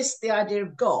dismissed the idea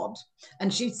of God.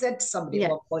 And she said to somebody at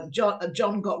one point,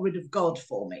 John got rid of God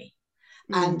for me.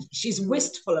 And she's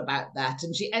wistful about that.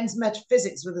 And she ends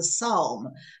metaphysics with a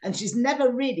psalm. And she's never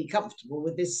really comfortable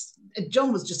with this.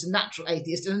 John was just a natural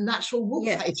atheist and a natural Woolf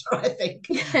hater, I think.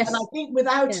 Yes. And I think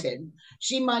without him,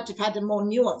 she might have had a more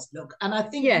nuanced look. And I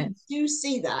think you do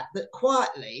see that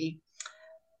quietly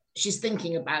she's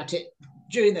thinking about it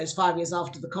during those 5 years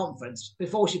after the conference,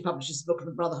 before she publishes the Book of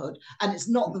the Brotherhood. And it's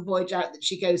not The Voyage Out that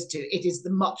she goes to. It is the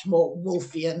much more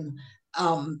Woolfian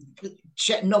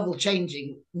novel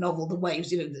changing novel, The Waves,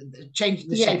 the changing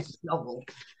the shape of the novel.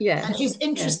 Yeah. And she's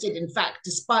interested, in fact,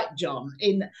 despite John,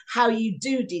 in how you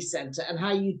do decenter and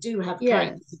how you do have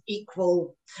characters of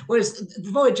equal. Whereas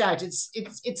The Voyage Out, it's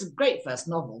a great first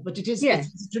novel, but it's a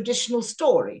traditional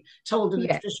story told in a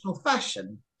traditional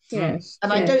fashion. Yes.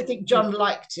 And I don't think John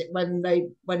liked it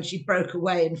when she broke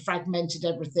away and fragmented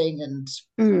everything and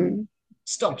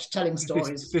stopped telling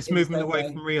stories. This movement away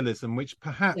from realism, which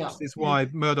perhaps is why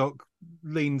Murdoch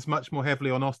leans much more heavily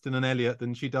on Austen and Eliot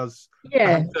than she does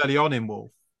early on in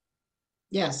Woolf.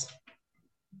 Yes.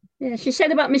 Yeah, she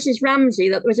said about Mrs. Ramsay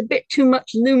that there was a bit too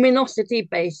much luminosity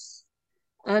base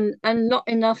and not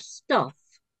enough stuff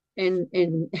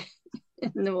in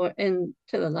To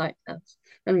the Lighthouse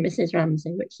and Mrs.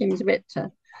 Ramsay, which seems a bit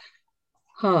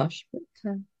harsh. But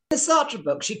in the Sartre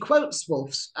book, she quotes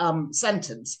Woolf's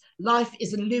sentence: "Life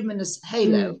is a luminous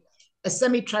halo, a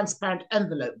semi-transparent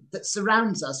envelope that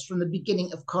surrounds us from the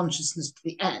beginning of consciousness to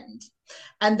the end."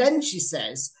 And then she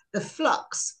says, "The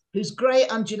flux whose grey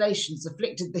undulations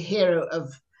afflicted the hero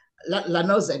of La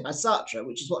Nausée by Sartre,"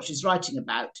 which is what she's writing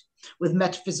about, with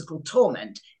metaphysical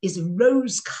torment, is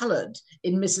rose-coloured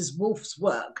in Mrs. Woolf's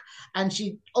work. And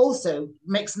she also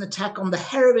makes an attack on the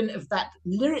heroine of that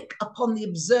lyric upon the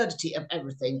absurdity of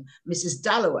everything, Mrs.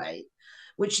 Dalloway,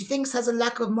 which she thinks has a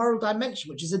lack of moral dimension,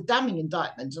 which is a damning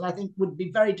indictment, and I think would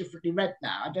be very differently read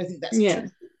now. I don't think that's true.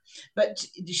 But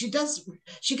she goes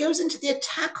into the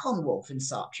attack on Woolf in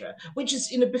Sartre, which is,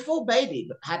 before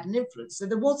Bailey had an influence. So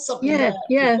there was something there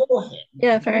before him.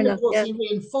 Yeah, fair enough. Of course, he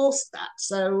reinforced that.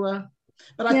 So,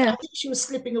 but I think she was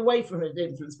slipping away from her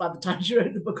influence by the time she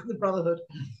wrote the Book of the Brotherhood.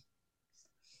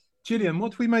 Gillian,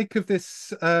 what do we make of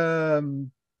this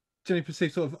generally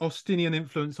perceived sort of Austinian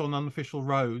influence on unofficial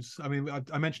rows? I mean,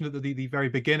 I mentioned at the very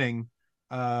beginning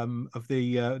of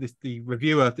the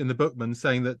reviewer in the Bookman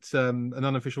saying that an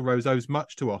unofficial rose owes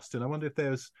much to Austen. I wonder if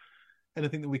there's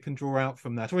anything that we can draw out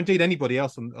from that, or indeed anybody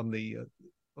else on the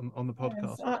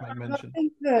podcast. Yes, I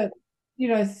think that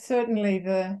certainly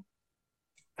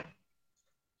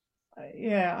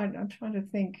I'm trying to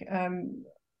think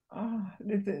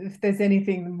if there's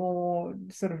anything more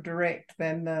sort of direct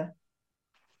than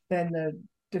the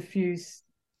diffuse.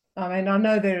 I mean, I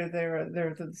know there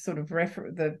are the sort of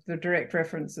the direct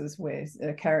references where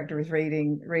a character is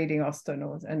reading Austen,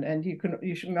 and you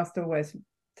must always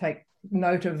take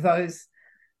note of those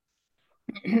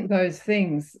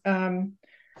things.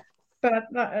 But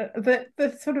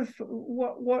the sort of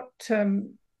what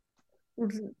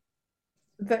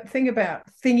that thing about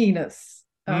thinginess,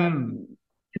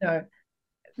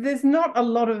 there's not a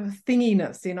lot of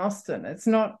thinginess in Austen. It's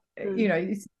not,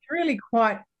 it's really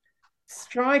quite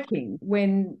striking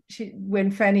when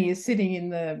Fanny is sitting in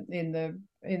the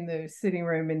sitting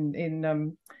room in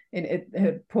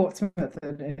her Portsmouth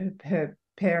at her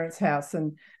parents' house,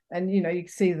 and you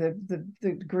see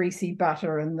the greasy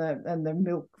butter and the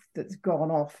milk that's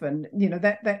gone off, and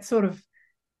that sort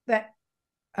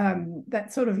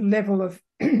of level of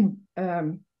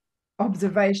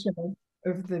observation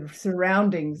of the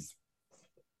surroundings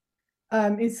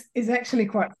is actually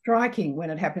quite striking when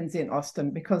it happens in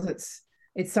Austen, because it's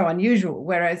so unusual.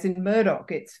 Whereas in Murdoch,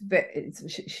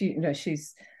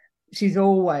 she's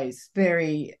always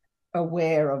very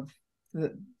aware of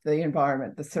the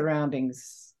environment, the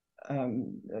surroundings, of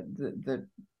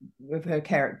her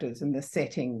characters and the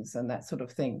settings and that sort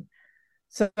of thing.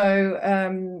 So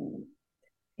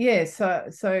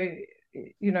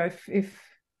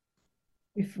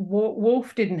if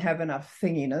Woolf didn't have enough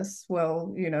thinginess,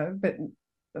 well,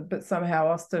 but somehow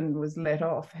Austen was let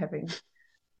off having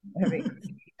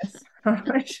thinginess. I'm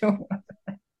not sure.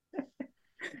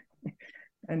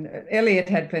 And Eliot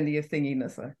had plenty of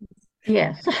thinginess.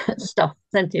 Yes,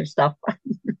 plenty of stuff.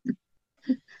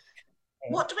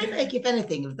 What do we make, if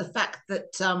anything, of the fact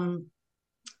that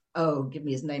give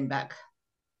me his name back,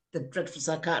 the dreadful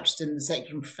psychiatrist in The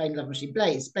Sacred and Profane Love Machine,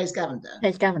 Blaise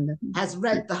Gavender, has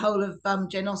read the whole of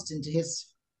Jane Austen to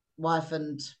his wife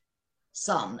and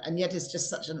son, and yet is just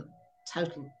such a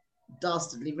total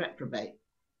dastardly reprobate.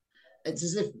 It's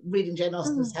as if reading Jane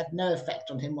Austen has had no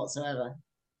effect on him whatsoever.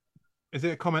 Is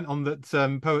it a comment on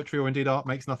that poetry or indeed art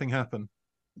makes nothing happen?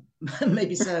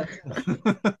 Maybe so.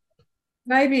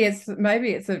 Maybe it's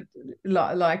a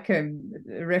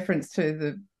reference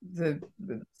to the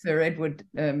Sir Edward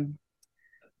Denham,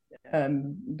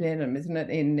 isn't it,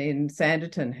 in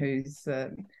Sanditon, who's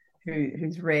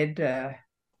read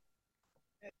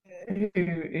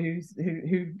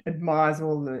who admires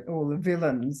all the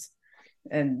villains,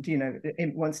 and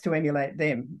it wants to emulate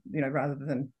them, rather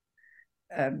than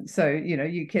so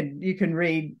you can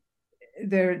read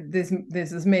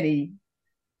there's as many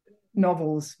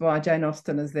novels by Jane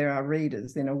Austen as there are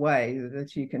readers, in a way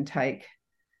that you can take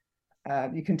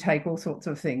all sorts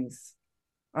of things.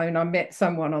 I mean, I met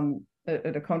someone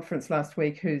at a conference last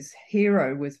week whose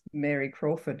hero was Mary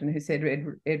Crawford, and who said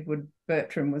Edward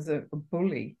Bertram was a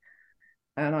bully,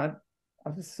 and I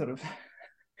was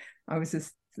I was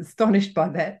just astonished by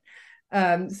that.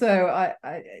 So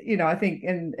I think,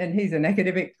 and he's an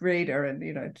academic reader, and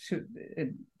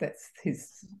that's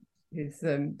his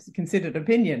considered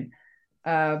opinion.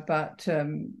 But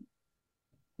so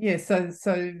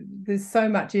there's so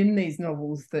much in these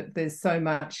novels that there's so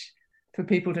much for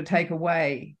people to take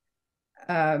away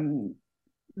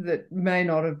that may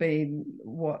not have been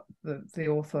what the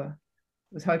author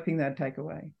was hoping they'd take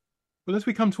away. Well, as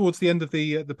we come towards the end of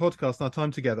the podcast and our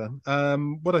time together,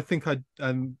 what I think I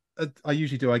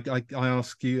usually do, I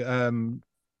ask you,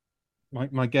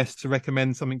 my guests, to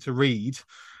recommend something to read.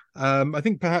 I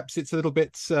think perhaps it's a little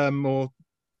bit more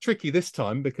tricky this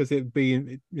time, because it'd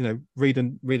be, read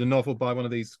a novel by one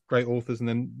of these great authors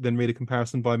and then read a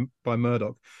comparison by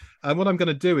Murdoch. What I'm going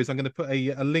to do is I'm going to put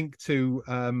a link to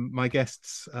my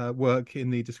guests' work in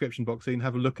the description box, so you can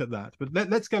have a look at that. But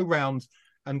let's go round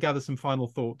and gather some final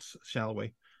thoughts, shall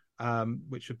we?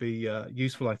 Which would be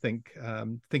useful, I think,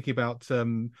 thinking about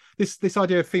this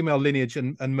idea of female lineage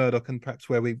and Murdoch, and perhaps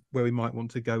where we might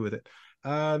want to go with it.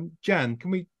 Jan,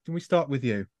 can we start with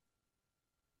you?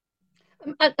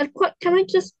 Can I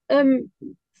just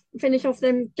finish off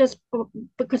then, just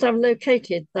because I've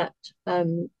located that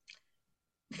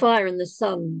Fire in the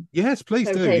Sun. Yes, please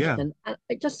quotation. do. Yeah,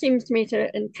 it just seems to me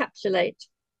to encapsulate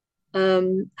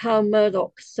how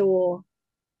Murdoch saw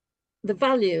the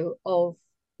value of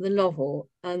the novel,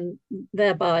 and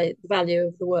thereby the value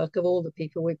of the work of all the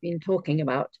people we've been talking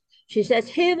about. She says,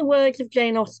 "Hear the words of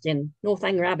Jane Austen,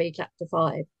 Northanger Abbey, chapter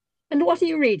 5. And what are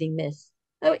you reading, miss?"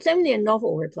 "Oh, it's only a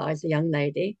novel," replies the young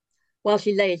lady, while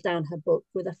she lays down her book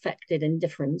with affected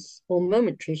indifference or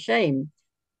momentary shame.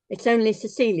 "It's only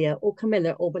Cecilia or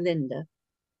Camilla or Belinda.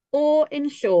 Or, in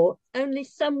short, only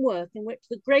some work in which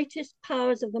the greatest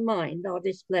powers of the mind are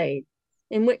displayed,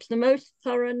 in which the most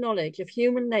thorough knowledge of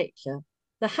human nature,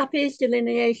 the happiest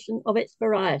delineation of its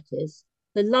varieties,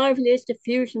 the liveliest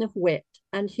diffusion of wit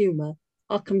and humour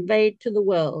are conveyed to the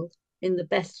world in the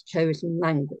best chosen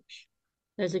language."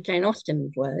 Those are Jane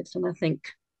Austen's words, and I think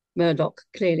Murdoch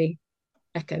clearly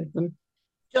echoed them.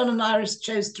 John and Iris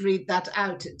chose to read that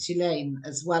out at Tulane,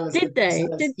 as well as Did they?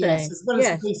 Yes, as well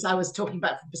as the piece I was talking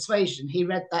about for Persuasion. He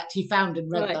read that, he found and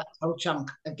read that whole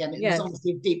chunk again. It was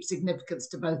obviously of deep significance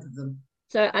to both of them.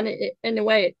 So, and it in a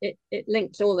way, it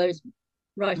links all those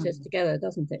writers together,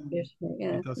 doesn't it? Beautifully,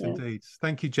 yeah. It does indeed.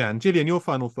 Thank you, Jan. Gillian, your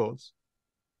final thoughts?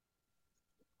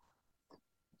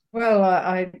 Well,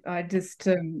 I just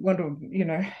want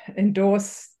to,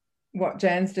 endorse what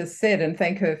Jan's just said, and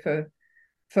thank her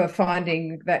for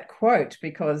finding that quote,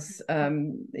 because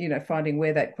finding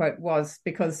where that quote was,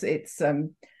 because it's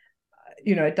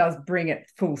it does bring it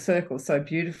full circle so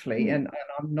beautifully. And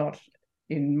I'm not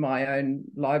in my own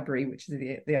library, which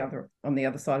is on the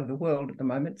other side of the world at the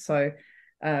moment, so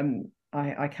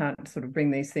I can't sort of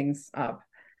bring these things up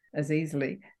as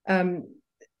easily.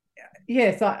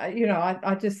 Yes,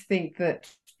 I just think that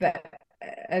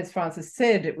as Frances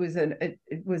said,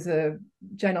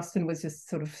 Jane Austen was just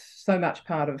sort of so much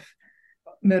part of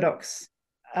Murdoch's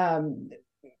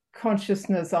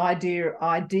consciousness,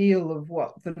 ideal of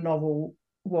what the novel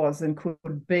was and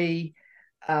could be,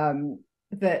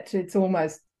 that it's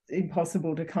almost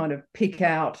impossible to kind of pick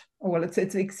out. Well, it's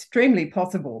extremely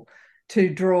possible to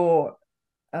draw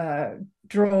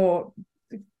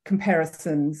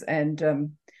comparisons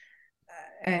and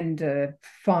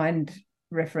find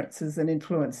references and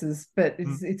influences, but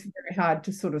it's very hard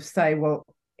to sort of say, well,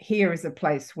 here is a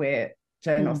place where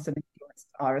Jane Austen influenced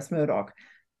Iris Murdoch,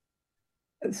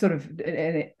 sort of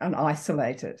and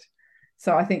isolate it.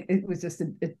 So I think it was just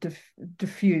a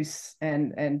diffuse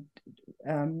and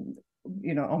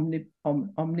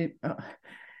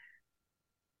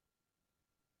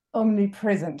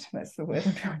omnipresent. That's the word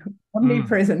I'm trying to.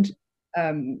 Omnipresent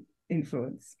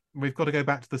influence. We've got to go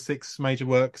back to the 6 major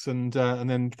works and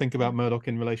then think about Murdoch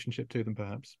in relationship to them,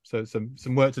 perhaps. So some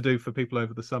work to do for people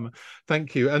over the summer.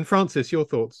 Thank you. And Frances, your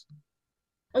thoughts?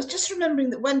 I was just remembering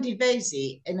that Wendy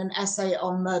Vasey, in an essay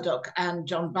on Murdoch and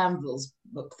John Banville's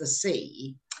book, The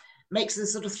Sea, makes a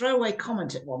sort of throwaway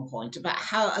comment at one point about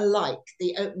how alike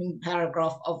the opening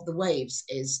paragraph of The Waves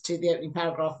is to the opening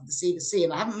paragraph of The Sea.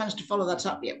 And I haven't managed to follow that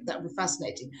up yet, but that would be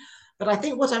fascinating. But I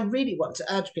think what I really want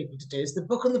to urge people to do is the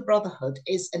book on the Brotherhood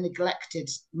is a neglected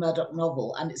Murdoch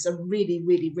novel, and it's a really,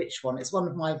 really rich one. It's one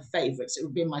of my favourites. It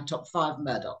would be in my top 5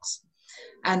 Murdochs.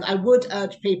 And I would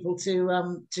urge people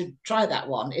to try that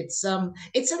one. It's a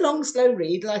long, slow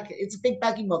read, like it's a big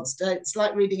baggy monster. It's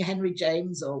like reading Henry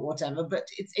James or whatever, but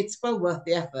it's well worth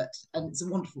the effort, and it's a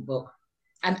wonderful book.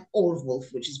 And all of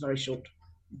Woolf, which is very short.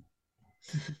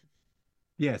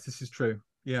 Yes, this is true.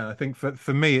 Yeah, I think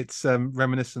for me it's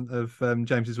reminiscent of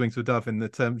James's Wings of a Dove in the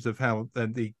terms of how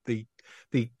the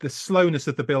slowness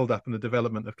of the build-up and the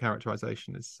development of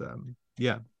characterization is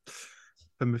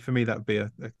For me, that would be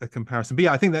a comparison. But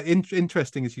yeah, I think that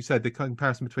interesting, as you said, the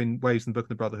comparison between Waves and the Book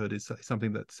and the Brotherhood is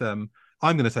something that I'm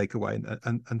going to take away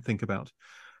and think about.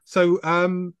 So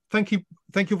thank you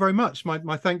very much.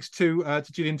 My thanks to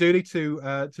Gillian Dooley,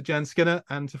 to Jan Skinner,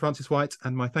 and to Frances White,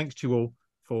 and my thanks to you all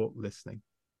for listening.